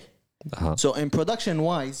 Okay? So in production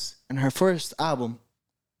wise, in her first album,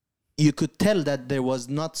 you could tell that there was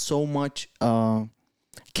not so much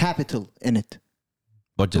capital in it.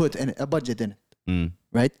 Budget. A budget in it.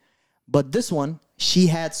 Right? But this one, she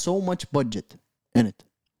had so much budget in it.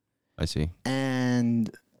 I see. And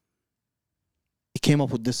it came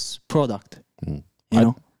up with this product. You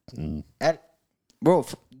know? And, bro,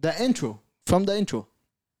 from the intro,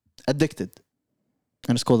 Addicted.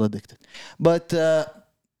 And it's called Addicted. But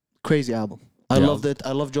crazy album. I loved it.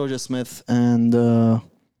 I love Jorja Smith. And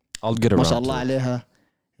I'll get around ما شاء الله عليها.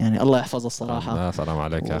 يعني الله يحفظها الصراحة. سلام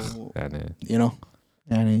عليك يا أخ. يعني You know?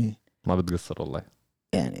 يعني ما بتقصر والله.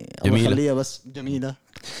 يعني الله يخليها بس جميلة.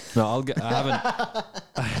 No,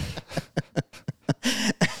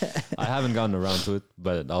 I haven't gotten around to it,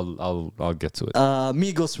 but I'll get to it.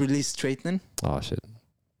 Migos released Straightenin.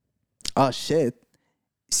 Oh shit.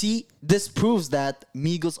 See, this proves that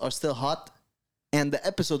Migos are still hot. And the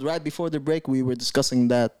episode right before the break, we were discussing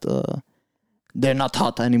that they're not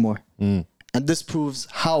hot anymore. And this proves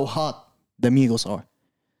how hot the Migos are.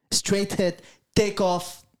 Straight hit, take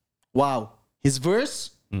off. Wow. His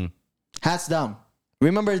verse, hats down.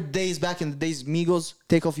 Remember days back in the days, Migos,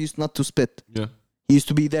 Takeoff used not to spit. Yeah. He used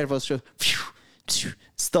to be there for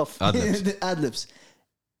stuff. Ad-libs. Ad-libs.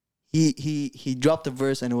 He dropped the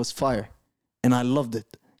verse and it was fire. And I loved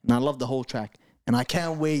it. And I loved the whole track. And I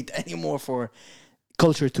can't wait anymore for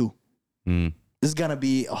Culture 2. This is gonna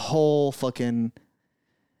be a whole fucking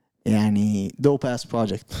dope ass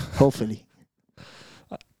project. Hopefully.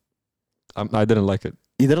 I didn't like it.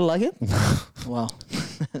 You didn't like it? Wow.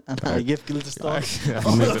 I give Khaled the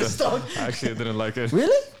stock. Actually, I didn't like it.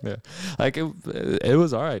 Really? Yeah. Like it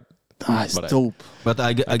was alright. It's dope. But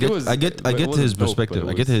I get his perspective.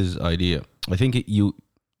 I get his idea. I think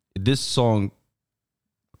this song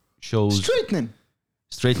shows Straightenin.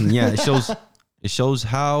 Yeah, it shows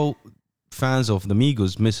how fans of the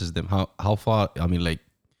Migos misses them. How far? I mean, like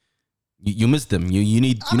you miss them. You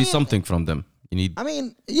need something from them. You need. I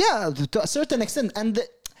mean, yeah, to a certain extent. And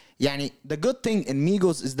the good thing in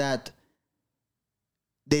Migos is that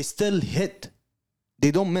they still hit.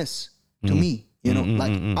 They don't miss. To me, you know,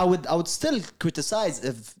 I would still criticize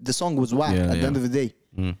if the song was whack at the end of the day.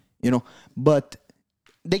 You know, but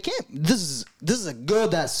they can't. This is a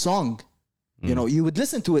good ass song. You know, you would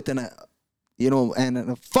listen to it and a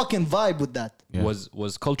fucking vibe with that. Yeah.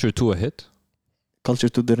 Was Culture 2 a hit? Culture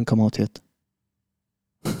 2 didn't come out yet.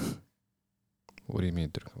 What do you mean?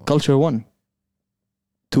 Didn't come out? Culture 1,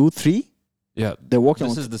 2, 3. Yeah, they're working.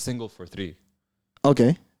 This is the single for 3.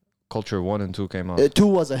 Okay. Culture 1 and 2 came out. 2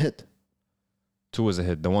 was a hit. 2 was a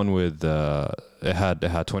hit. The one with it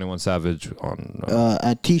had 21 Savage on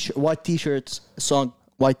a t-shirt, white t-shirts song,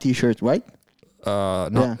 white t-shirt, right?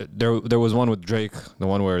 No, there was one with Drake, the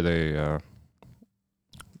one where they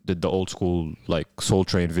did the old school like Soul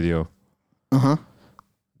Train video.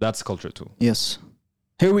 That's Culture 2. Yes.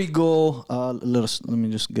 Here we go. Let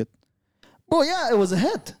me just get. Oh yeah, it was a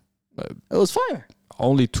hit. It was fire.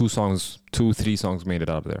 Only 2, 3 songs made it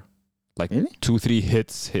out of there. Like really? 2, 3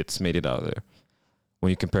 hits made it out of there.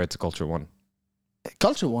 When you compare it to Culture 1.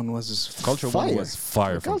 Culture 1 was Culture fire. 1 was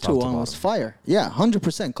fire. Culture 1 was fire. Yeah,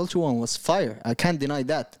 100%. Culture 1 was fire. I can't deny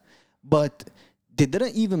that. But they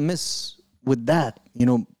didn't even miss with that. You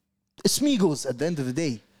know, it's Migos at the end of the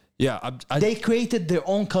day. Yeah, they created their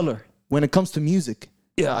own color when it comes to music.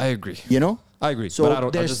 Yeah, I agree. You know, I agree. So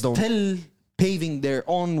but they're still paving their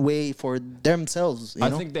own way for themselves. You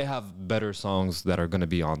know? think they have better songs that are gonna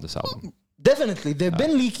be on this album. Definitely,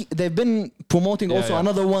 they've been promoting also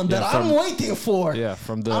another one that I'm waiting for. Yeah,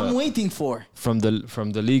 I'm waiting for from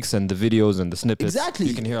the leaks and the videos and the snippets. Exactly,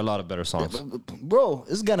 you can hear a lot of better songs. Bro,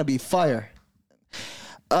 it's gonna be fire.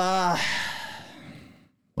 To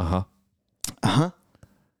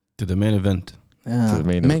the main event. Yeah, to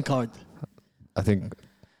the main card. I think.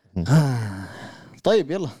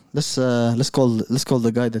 طيب يلا let's call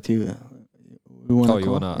the guy that you want to call.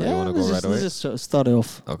 You wanna go right away? Let's just start it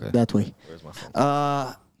off that way. Where's my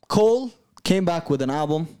phone? Cole came back with an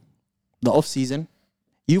album, the off season.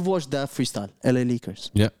 You've watched that freestyle, LA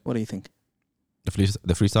Leakers. Yeah. What do you think? The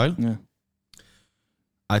freestyle? Yeah.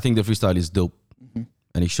 I think the freestyle is dope.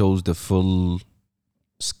 And it shows the full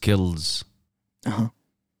skills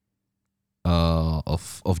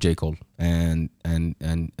of J. Cole, and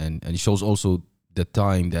it shows also the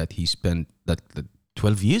time that he spent, that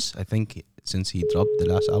 12 years, I think, since he dropped the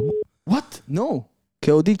last album. What? No.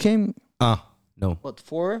 KOD came. No. What,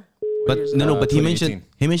 4? But no. But he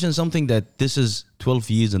 2018. mentioned something that this is 12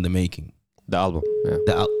 years in the making. The album.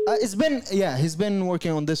 Yeah. He's been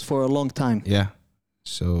working on this for a long time. Yeah.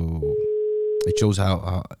 So it shows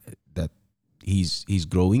how that he's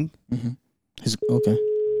growing. Mm-hmm. He's okay.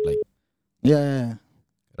 Like yeah.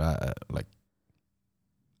 Like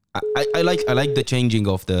I like the changing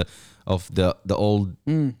of the old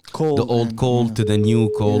Cole, the old Cole to the new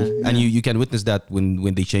Cole, and you can witness that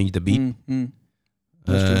when they change the beat.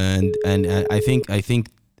 And I think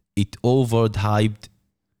it overhyped.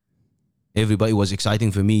 Everybody was exciting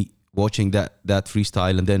for me watching that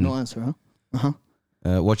freestyle, and then no answer, huh?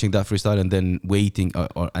 Watching that freestyle and then waiting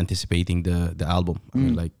or anticipating the album. I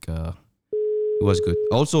mean, like it was good.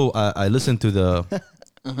 Also, I listened to the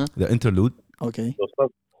interlude. Okay.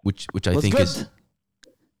 Which I think good? is.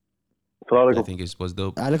 I think it was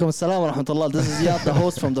dope. Alaikum assalam wa rahmatullah. This is Yad, the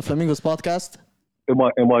host from the Flamingos podcast. Am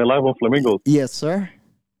I live on Flamingos? Yes, sir.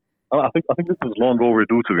 I think this is long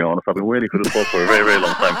overdue, to be honest. I've been waiting for this call for a very, very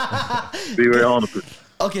long time. Be very honest with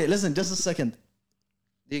you. Okay, listen, just a second.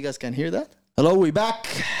 You guys can hear that? Hello, we back.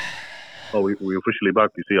 Oh, we officially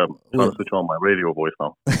back. You see, I'm trying to switch on my radio voice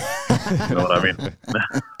now. You know what I mean?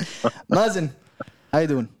 Mazen, how you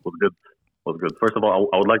doing? Was good. First of all,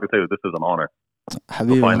 I would like to say that this is an honor.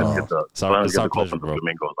 Habibi, to finally get the call pleasure, from the bro.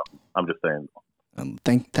 Flamingos. I'm just saying.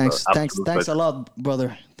 Thanks a lot,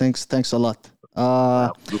 brother. Thanks a lot.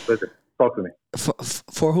 Absolute pleasure. Talk to me.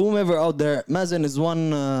 For whomever out there, Mazen is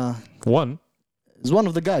one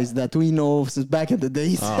of the guys that we know since back in the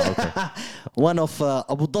days. Okay. One of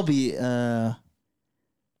Abu Dhabi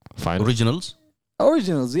Fine. Originals.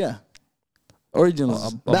 yeah.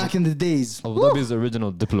 Originals. Back in the days. Abu Dhabi's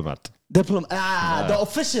original diplomat. The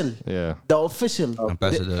official. Yeah. The official.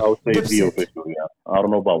 Ambassador. I would say Dipset. the official, yeah. I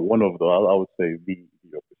don't know about one of those. I would say the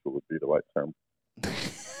official would be the right term.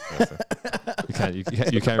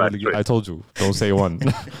 You can't really. I told you, don't say one.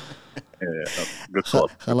 Yeah, good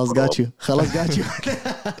thought. خلاص got you.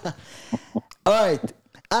 All right.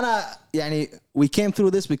 We came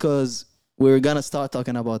through this because we're gonna start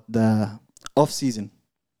talking about the off season.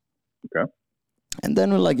 Okay. And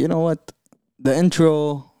then we're like, you know what? The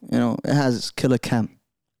intro, it has Killer Cam.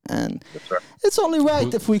 And it's only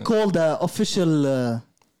right if we call the official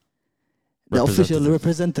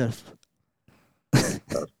representative.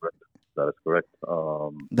 That is correct.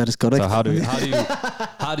 That is correct. So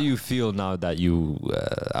how do you feel now that you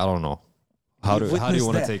I don't know, how do you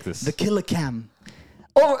want to take this? The Killer Cam.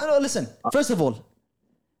 Oh no, listen. First of all,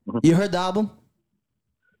 you heard the album?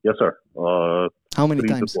 Yes, sir. How many 3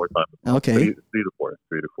 times? to 4 times. Okay. 3 to 4.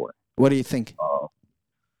 What do you think?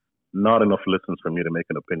 Not enough listens for me to make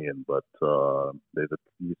an opinion, but there's at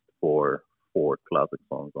least four classic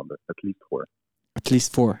songs on there. At least 4. At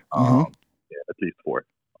least 4. Yeah, at least 4.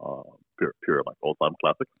 Pure like all-time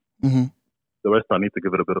classics. Mm-hmm. The rest I need to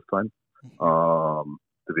give it a bit of time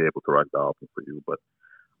to be able to write the album for you. But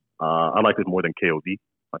I like it more than KOD.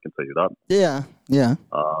 I can tell you that. Yeah.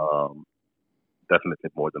 Definitely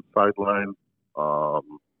more than Sideline.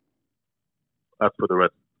 As for the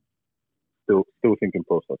rest, still thinking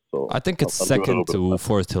process. So I think it's second to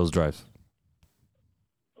Forest Hills Drive.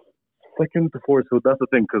 Second to Forest Hills. That's the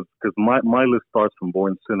thing, because my list starts from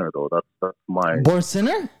Born Sinner, though. That's my Born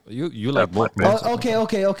Sinner. You like both?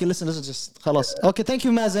 Okay. Listen. Just خلاص. Okay, thank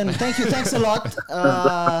you, Mazen. Thanks a lot.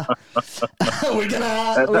 We're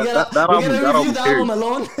gonna review the album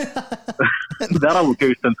alone. That album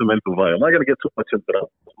carries sentimental value. I'm not gonna get too much into that.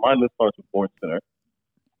 My list starts with Born Sinner.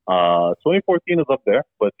 2014 is up there,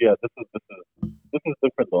 but yeah, this is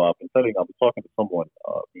different though. I've been talking to someone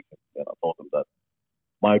recently, and I told them that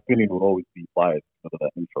my opinion would always be biased because of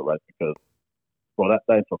that intro, right? Because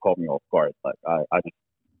that intro caught me off guard. Like I just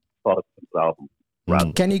thought of this album.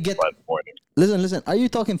 Can you get? Listen. Are you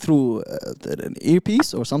talking through an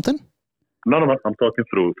earpiece or something? No. I'm talking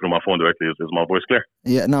through my phone directly. Is my voice clear?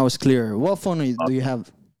 Yeah, now it's clear. What phone do you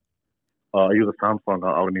have? I use a Samsung.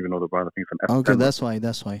 I don't even know the brand. I think it's an S10. Okay,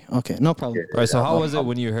 that's why. Okay, no problem. Yeah, Right. So how was it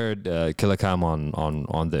when you heard Killer Cam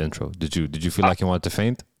on the intro? Did you feel like you wanted to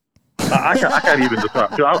faint? I can't even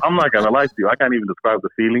describe. I'm not gonna lie to you. I can't even describe the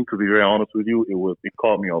feeling. To be very honest with you, it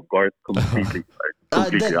caught me off guard completely.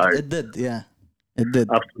 It did. Yeah, it did.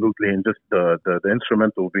 Absolutely, and just the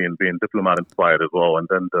instrumental being diplomat inspired as well, and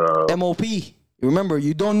then the MOP. Remember,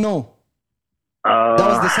 you don't know. That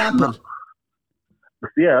was the sample.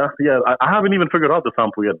 Yeah. I haven't even figured out the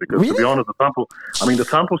sample yet because, to be honest, the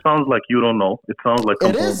sample sounds like You Don't Know. It sounds like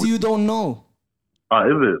it is You Don't Know.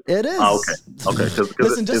 Is it? It is. Okay.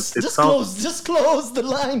 Listen, just close the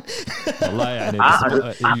line.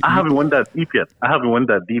 I haven't went that deep yet.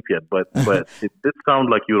 But it did sound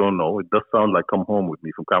like You Don't Know. It does sound like Come Home With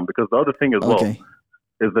Me from Cameron. Because the other thing as well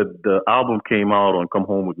is that the album came out on Come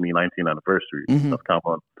Home With Me 19th anniversary. That's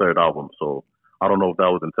Cameron's third album. So I don't know if that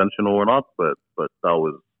was intentional or not, but that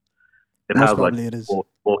was. It Most has like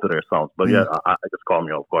both of their sounds. But yeah, I just caught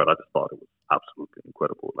me off guard. I just thought it was absolutely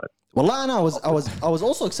incredible. Like, well, I was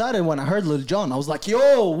also excited when I heard Lil Jon. I was like,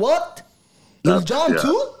 yo, what? Lil Jon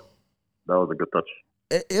too? That was a good touch.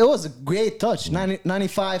 It was a great touch.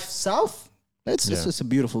 95 South. It's a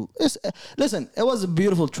beautiful. Listen, it was a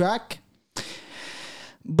beautiful track.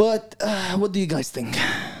 But what do you guys think?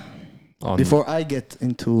 Before I get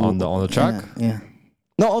into on the track, yeah.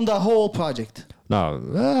 No, on the whole project.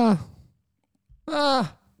 No. Why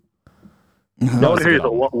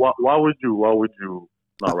would you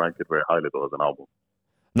not rank it very highly though as an album?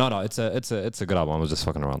 No, it's a good album. I was just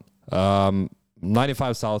fucking around.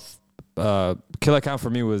 95 South. Killer Cam for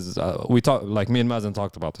me was we talked, like me and Mazen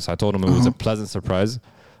talked about this. I told him it was a pleasant surprise.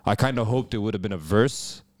 I kind of hoped it would have been a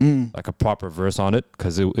verse, like a proper verse on it,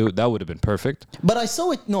 because that would have been perfect. But I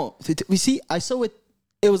saw it. No, I saw it.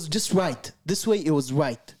 It was just right. This way, it was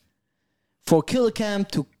right for Killer Cam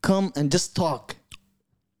to come and just talk.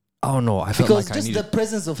 Oh no, I felt because like just the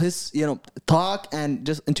presence of his, talk and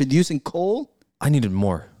just introducing Cole. I needed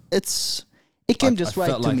more. It came just right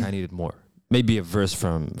to me. I felt like I needed more. Maybe a verse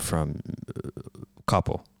from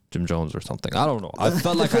Capo, Jim Jones or something. I don't know. I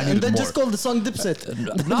felt like I needed more. And then just call the song Dipset.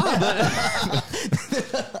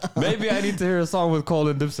 But maybe I need to hear a song with Cole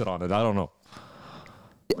and Dipset on it. I don't know.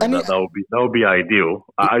 That would be ideal.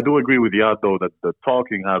 I do agree with Yad though that the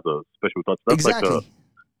talking has a special touch. That's like a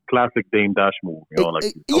classic Dame Dash move,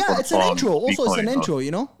 it's an intro. Also, it's an intro,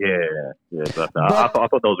 Yeah, exactly. I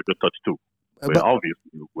thought that was a good touch too. Obviously,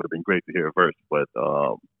 it would have been great to hear a verse, but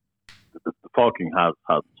the talking has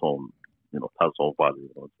its own, has its own value.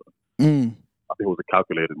 I think it was a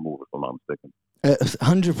calculated move, if I'm not mistaken.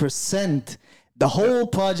 100%. The whole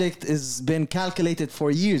project has been calculated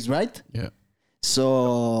for years, right? Yeah.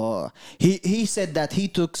 So he said that he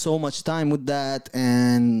took so much time with that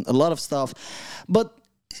and a lot of stuff,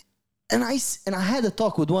 and I had a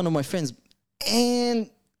talk with one of my friends, and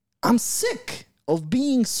I'm sick of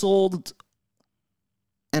being sold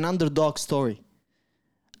an underdog story.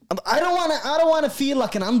 I don't want to feel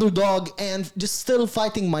like an underdog and just still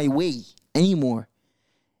fighting my way anymore.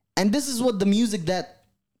 And this is what the music that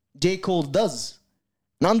J. Cole does.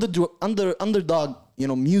 An underdog,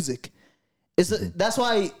 music. That's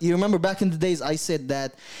why you remember back in the days I said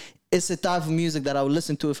that it's a type of music that I would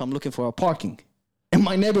listen to if I'm looking for a parking in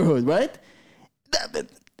my neighborhood, right?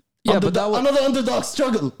 Another underdog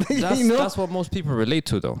struggle. That's what most people relate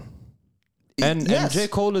to, though. And J.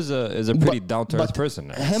 Cole is a pretty down to earth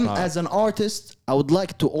person. Him as an artist, I would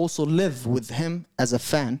like to also live with him as a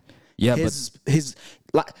fan. Yeah,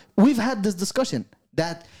 we've had this discussion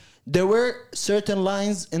that there were certain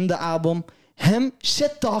lines in the album, him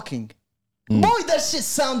shit talking. Boy, that shit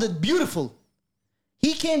sounded beautiful.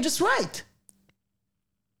 He came just right.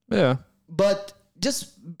 Yeah. But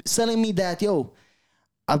just telling me that,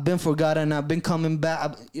 I've been forgotten, I've been coming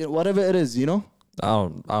back, whatever it is, I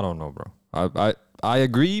don't know, bro. I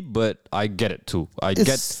agree, but I get it too. I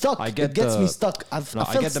get stuck. It gets me stuck. I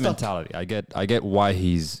get the mentality. I get why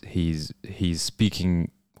he's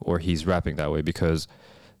speaking or he's rapping that way, because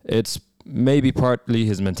it's maybe partly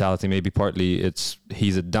his mentality, maybe partly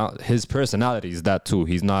his personality is that too.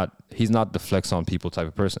 He's not the flex on people type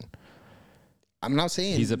of person. I'm not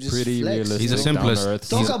saying he's a pretty realistic. He's a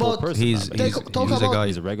simplest. He's a guy.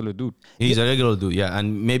 He's a regular dude. He's a regular dude, yeah.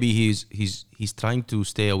 And maybe he's trying to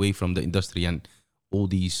stay away from the industry and all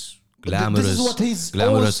these glamorous. This is what he's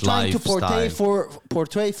always trying to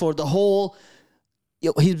portray for the whole.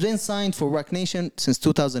 He's been signed for Rock Nation since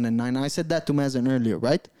 2009. I said that to Mazen earlier,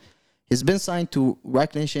 right? He's been signed to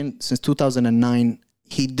Rock Nation since 2009.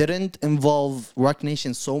 He didn't involve Rock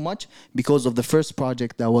Nation so much because of the first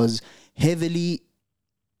project that was heavily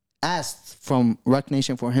asked from Rock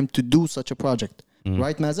Nation for him to do such a project.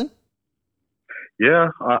 Right, Mazen? Yeah,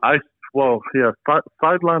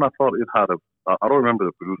 Sideline, I thought it had I don't remember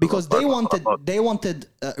the producer. Because they wanted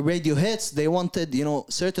radio hits. They wanted,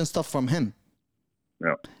 certain stuff from him.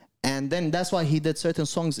 Yeah. And then that's why he did certain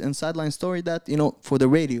songs in Sideline Story that, for the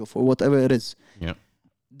radio, for whatever it is. Yeah.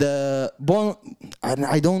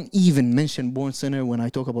 I don't even mention Born Sinner when I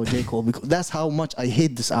talk about J. Cole because that's how much I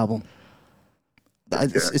hate this album.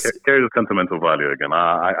 Carries a sentimental value again.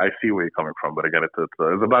 I see where you're coming from, but again, it's a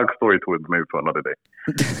backstory to it, maybe for another day.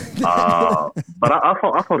 But I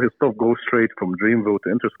thought his stuff goes straight from Dreamville to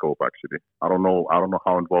Interscope. Actually, I don't know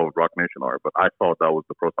how involved Rock Nation are, but I thought that was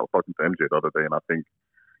the process. I was talking to MJ the other day, and I think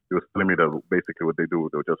he was telling me that basically what they do,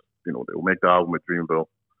 they'll just they'll make the album at Dreamville,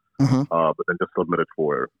 but then just submit it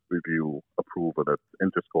for review, approval at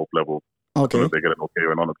Interscope level. Okay. So if they get an okay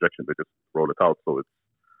or non-objection, they just roll it out. So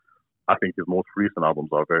I think his most recent albums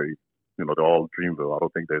are very, they're all Dreamville. I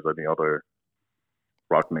don't think there's any other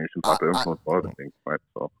Rock Nation type of influence or other things, right?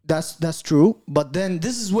 So that's true. But then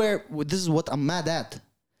this is what I'm mad at,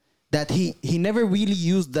 that he never really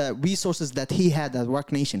used the resources that he had at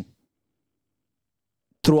Rock Nation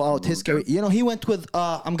throughout his career. He went with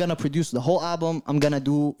I'm gonna produce the whole album. I'm gonna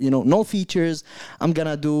do no features. I'm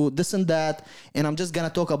gonna do this and that, and I'm just gonna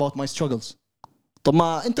talk about my struggles.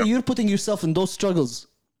 You're putting yourself in those struggles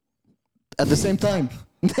at the same time.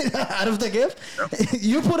 Out of the gift,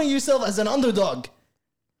 you're putting yourself as an underdog.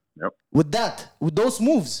 Yep. With those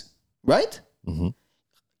moves, right? Mm-hmm.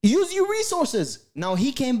 Use your resources. Now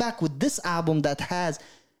he came back with this album that has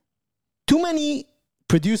too many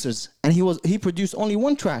producers, and he produced only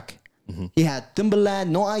one track. Mm-hmm. He had Timbaland,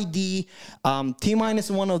 No ID, T-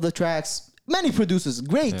 one of the tracks, many producers,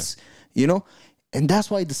 greats, and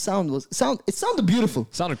that's why the sound it sounded beautiful.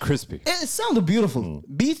 Sounded crispy. It sounded beautiful.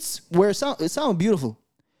 Beats it sounded beautiful.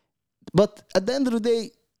 But at the end of the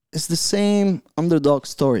day, it's the same underdog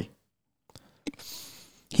story.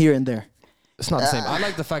 Here and there. It's not the same. I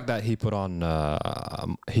like the fact that he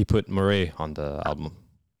put Murray on the album.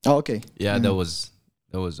 Oh, okay. Yeah, that was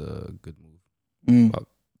a good move.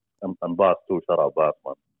 And Bass too. Shout out Bass,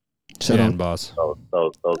 man. Shout out Bass. That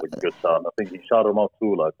was a good sound. I think he shouted him out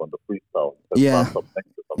too, like on the freestyle. Yeah. I thought that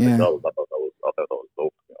was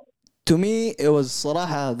dope. To me, it was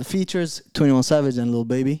Saraha, the features, 21 Savage and Lil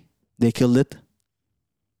Baby. They killed it.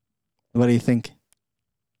 What do you think?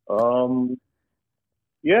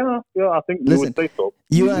 Yeah, I think you would say so.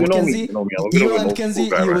 You and Kenzie,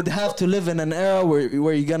 you would have to live in an era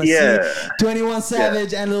where you're gonna see 21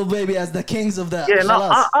 Savage and Lil Baby as the kings of the. Yeah, no,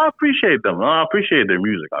 I appreciate them. I appreciate their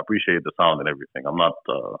music. I appreciate the sound and everything. I'm not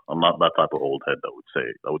that type of old head that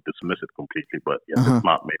would dismiss it completely. But it's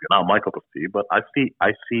not my cup of tea. But I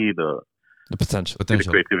see the potential. The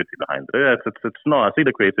creativity behind it. Yeah, I see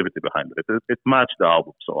the creativity behind it. It matched the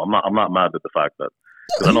album, so I'm not mad at the fact that.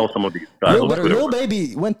 Because I know some of these guys. Lil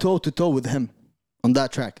Baby went toe to toe with him on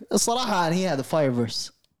that track. Salaha, and he had a fire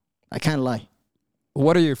verse. I can't lie.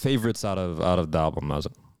 What are your favorites out of the album,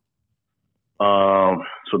 Mazen?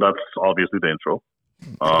 So that's obviously the intro.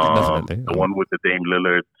 Definitely. The one with the Dame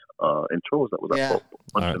Lillard intro. Was that called?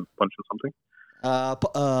 Punch or something?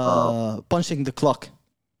 Punching the clock.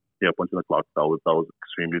 Yeah, Punching the Clock. That was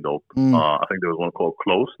extremely dope. I think there was one called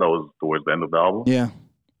Close. That was towards the end of the album. Yeah.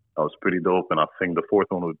 That was pretty dope, and I think the fourth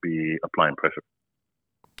one would be Applying Pressure.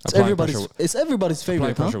 It's everybody's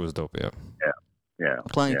favorite. Applying Pressure was dope, yeah.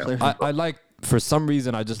 Applying Pressure. I like, for some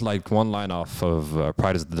reason, I just liked one line off of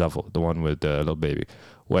Pride is the Devil, the one with Lil Baby,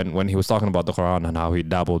 when he was talking about the Quran and how he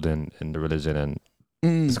dabbled in the religion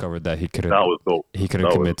and discovered that he couldn't. That was dope. He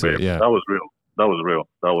couldn't commit to it. Yeah, that was real. That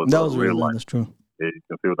was real line. That's true. Yeah, you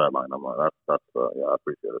can feel that line. I'm like, that's I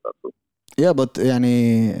appreciate it. That's true. Yeah, but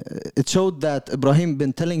it showed that Ibrahim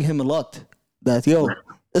been telling him a lot that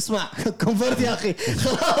اسمع convert يا أخي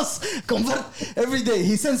خلاص convert every day.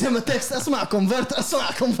 He sends him a text اسمع convert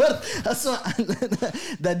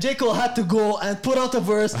that J. Cole had to go and put out a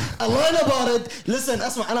verse, a line about it. Listen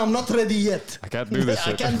اسمع I'm not ready yet. I can't do this.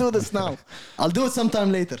 I can't do this now. I'll do it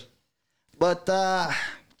sometime later. But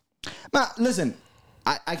listen,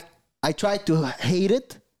 I tried to hate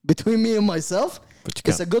it between me and myself.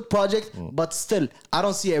 It's a good project, but still, I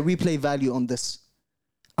don't see a replay value on this.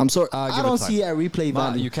 I'm sorry, I don't see a replay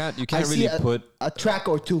value. You can't really put a track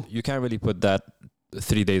or two. You can't really put that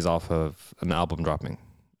 3 days off of an album dropping.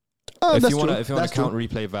 Oh, if you want to count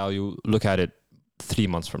replay value, look at it 3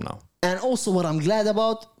 months from now. And also, what I'm glad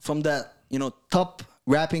about from the top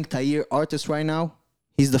rapping Tahir artist right now,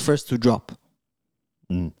 he's the first to drop.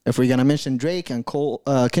 If we're gonna mention Drake and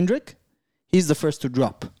Kendrick, he's the first to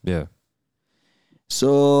drop. Yeah.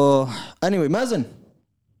 So anyway, Mazen,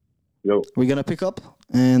 we're gonna pick up,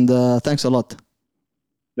 and thanks a lot.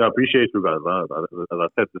 Yeah, I appreciate you guys. As I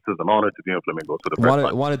said, this is an honor to be in Flamingos for the first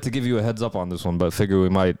time. Wanted to give you a heads up on this one, but figure we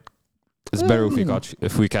might. It's better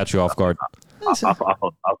if we catch you off guard. I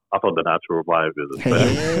thought the natural vibe is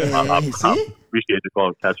better. I appreciate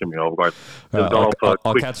you catching me off guard. Just got off a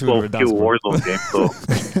quick 12-kill Warzone game, so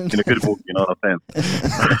in a good mood, you know what I'm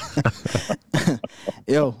saying?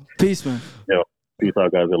 Yo, peace, man. Yo, Peace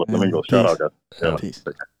out, guys. Flamingos. Shout out, guys. Yeah. Peace.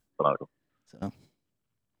 Salam alaikum. So.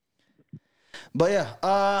 But yeah,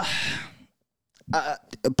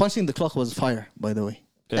 Punching the Clock was fire, by the way.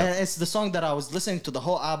 Yeah. And it's the song that I was listening to the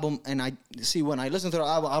whole album, and I see when I listen to the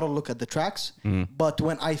album, I don't look at the tracks. But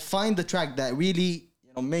when I find the track that really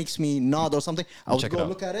makes me nod or something, I would go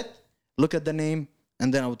look at it, look at the name,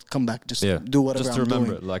 and then I would come back, just do whatever just to I'm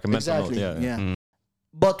remember doing. it, like a mental note. Yeah.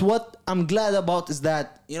 But what I'm glad about is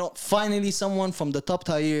that finally someone from the top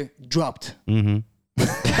tier dropped.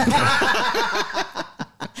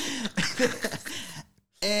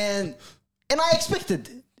 and I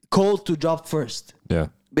expected Cole to drop first. Yeah.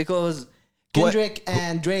 Because Kendrick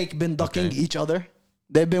and Drake been ducking each other.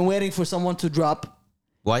 They've been waiting for someone to drop.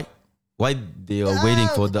 Why they are waiting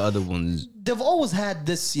for the other ones? They've always had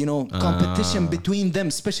this, competition between them,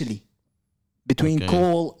 especially between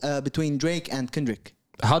Cole, between Drake and Kendrick.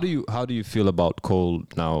 How do you feel about Cole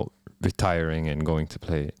now retiring and going to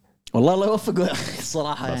play والله الله يوفقه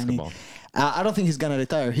الصراحة يعني. I don't think he's gonna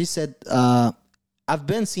retire. He said, I've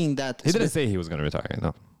been seeing that. He didn't say he was gonna retire,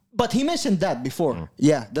 no. But he mentioned that before.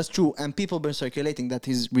 Yeah, that's true. And people been circulating that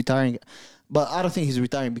he's retiring. But I don't think he's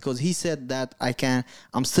retiring because he said that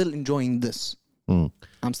I'm still enjoying this.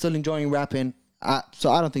 I'm still enjoying rapping.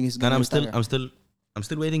 So I don't think he's gonna retire. I'm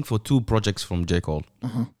still waiting for 2 projects from J. Cole.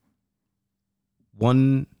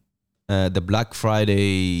 One, the Black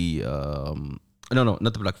Friday. No,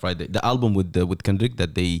 not the Black Friday. The album with Kendrick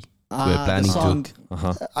that they were planning to.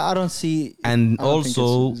 I don't see. And I don't think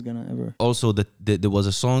also, it's gonna ever. Also there was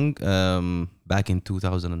a song back in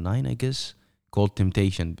 2009, I guess, called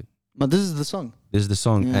Temptation. But this is the song. This is the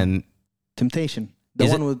song, and Temptation. The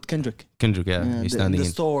one with Kendrick. Kendrick, he's standing in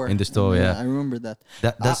the store. In the store, yeah. I remember that.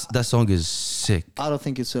 That song is sick. I don't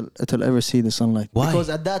think it'll ever see the sunlight. Why? Because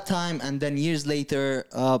at that time and then years later,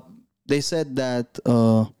 they said that.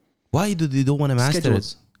 Why do they don't want to master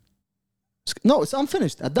it? No, it's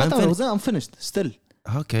unfinished. At that time, it was unfinished. Still.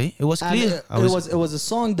 Okay, it was clear. It was a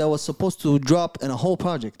song that was supposed to drop in a whole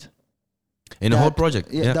project. In a whole project,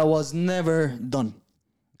 yeah. That was never done.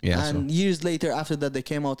 Yeah, and years later, after that, they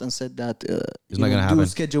came out and said that it's not gonna happen.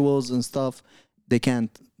 Schedules and stuff, they can't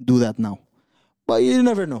do that now. But you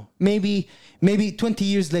never know. Maybe 20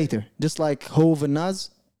 years later, just like Hove and Nas,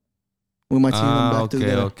 we might see them back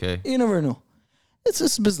together. Okay. You never know. It's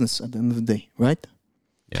just business at the end of the day, right?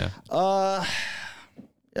 Yeah.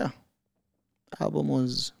 Yeah. Album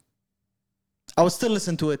was. I would still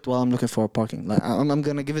listen to it while I'm looking for a parking. Like I'm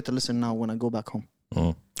gonna give it a listen now when I go back home.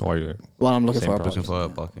 While I'm looking for a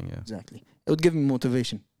parking. Yeah. Exactly. It would give me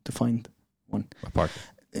motivation to find one. A parking.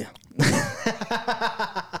 Yeah.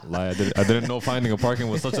 I didn't know finding a parking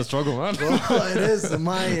was such a struggle, man. It is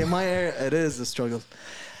my area. It is a struggle.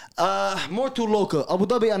 More to local. Abu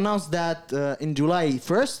Dhabi announced that in July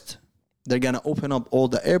 1st, they're gonna open up all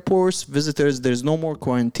the airports, visitors. There's no more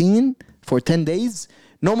quarantine for 10 days.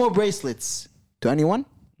 No more bracelets to anyone.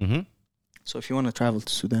 So if you want to travel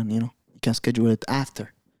to Sudan, you can schedule it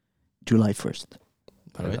after July 1st.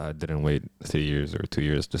 I didn't wait 3 years or 2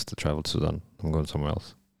 years just to travel to Sudan. I'm going somewhere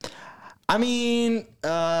else. I mean,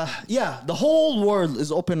 the whole world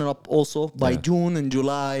is opening up also by June and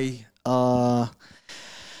July.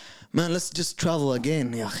 Man, let's just travel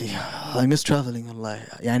again, ya akhi. I miss traveling, Allah.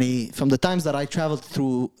 Yani, from the times that I traveled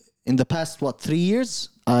through in the past, 3 years,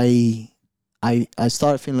 I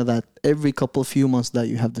started feeling that every few months that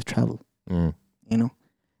you have to travel.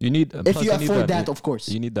 You need if you afford that, of course.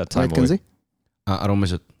 You need that time. Right, Kenzie? I don't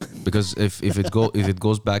miss it because if it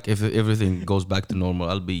goes back, if everything goes back to normal,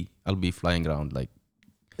 I'll be flying around like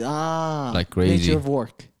crazy. Nature of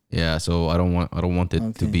work. Yeah, so I don't want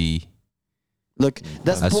it to be. Look,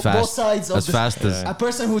 that's both sides of as fast as a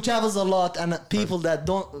person who travels a lot and people that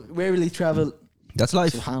don't rarely travel. That's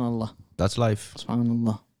life. Subhanallah. That's life.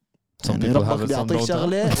 Subhanallah. Some people have it, some don't.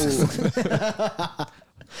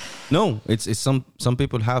 No, it's some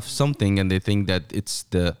people have something and they think that it's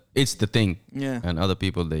the thing. Yeah. And other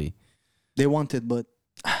people they want it, but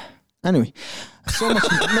anyway, so much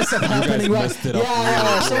mess up happening, right?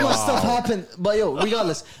 So much stuff happened. But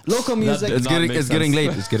regardless, local music. It's getting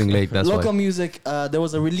late. It's getting late. That's local why. music. There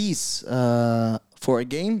was a release for a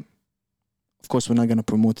game. Of course, we're not gonna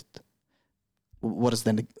promote it. What is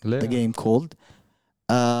the game called?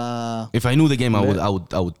 If I knew the game,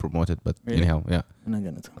 I would promote it. But anyhow, yeah. I'm not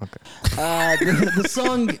gonna. Okay.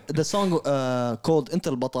 the song called Enta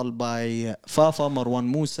Al Batal by Fafa, Marwan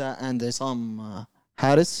Moussa, and Issam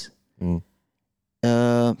Harris.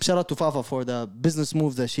 Shout out to Fafa for the business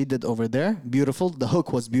move that she did over there. Beautiful. The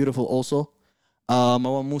hook was beautiful also.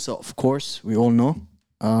 Marwan Moussa, of course, we all know.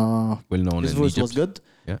 Well known. His voice was good.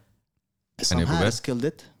 Yeah. Issam Harris killed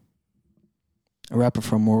it. a rapper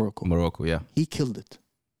from Morocco. Morocco, yeah. He killed it.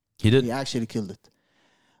 He did? He actually killed it.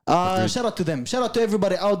 Shout out to them. Shout out to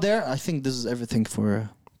everybody out there. I think this is everything for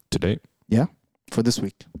today. Yeah, for this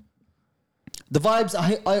week. The vibes,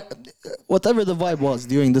 I whatever the vibe was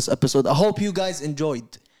during this episode, I hope you guys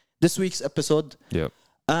enjoyed this week's episode. Yeah.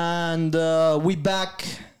 And we back.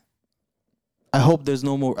 I hope there's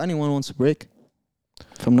no more. Anyone wants a break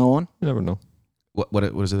from now on? You never know. What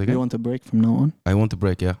is it again? You want a break from now on? I want a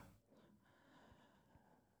break, yeah.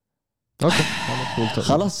 Okay.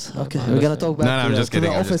 خلاص. Okay. We're gonna talk back I'm just to the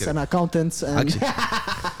kidding, I'm just office kidding. and accountants and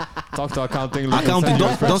Talk to accounting. Accounting,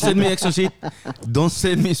 don't send me Excel sheet. Don't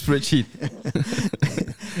send me spreadsheet.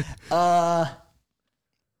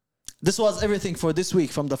 This was everything for this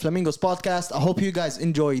week from the Flamingos podcast. I hope you guys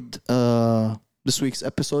enjoyed this week's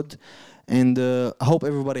episode, and I hope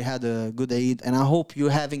everybody had a good Eid, and I hope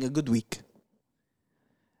you're having a good week.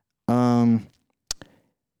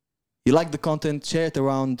 You like the content, share it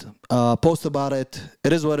around, post about it.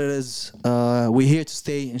 It is what it is. We're here to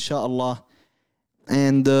stay, inshallah.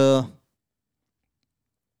 And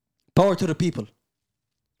power to the people.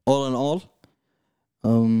 All in all,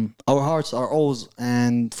 our hearts are always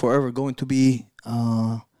and forever going to be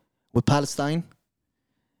with Palestine.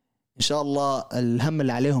 Inshallah, الهم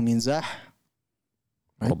اللي عليهم ينزاح.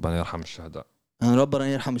 ربنا يرحم الشهداء. And ربنا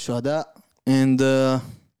يرحم الشهداء. And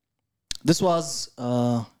this was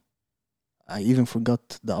I even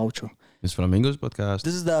forgot the outro. It's Flamingos podcast.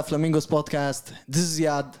 This is the Flamingos podcast. This is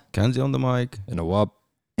Yad. Kanzi on the mic. And a wab.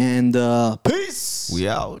 And peace. We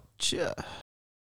out. Yeah.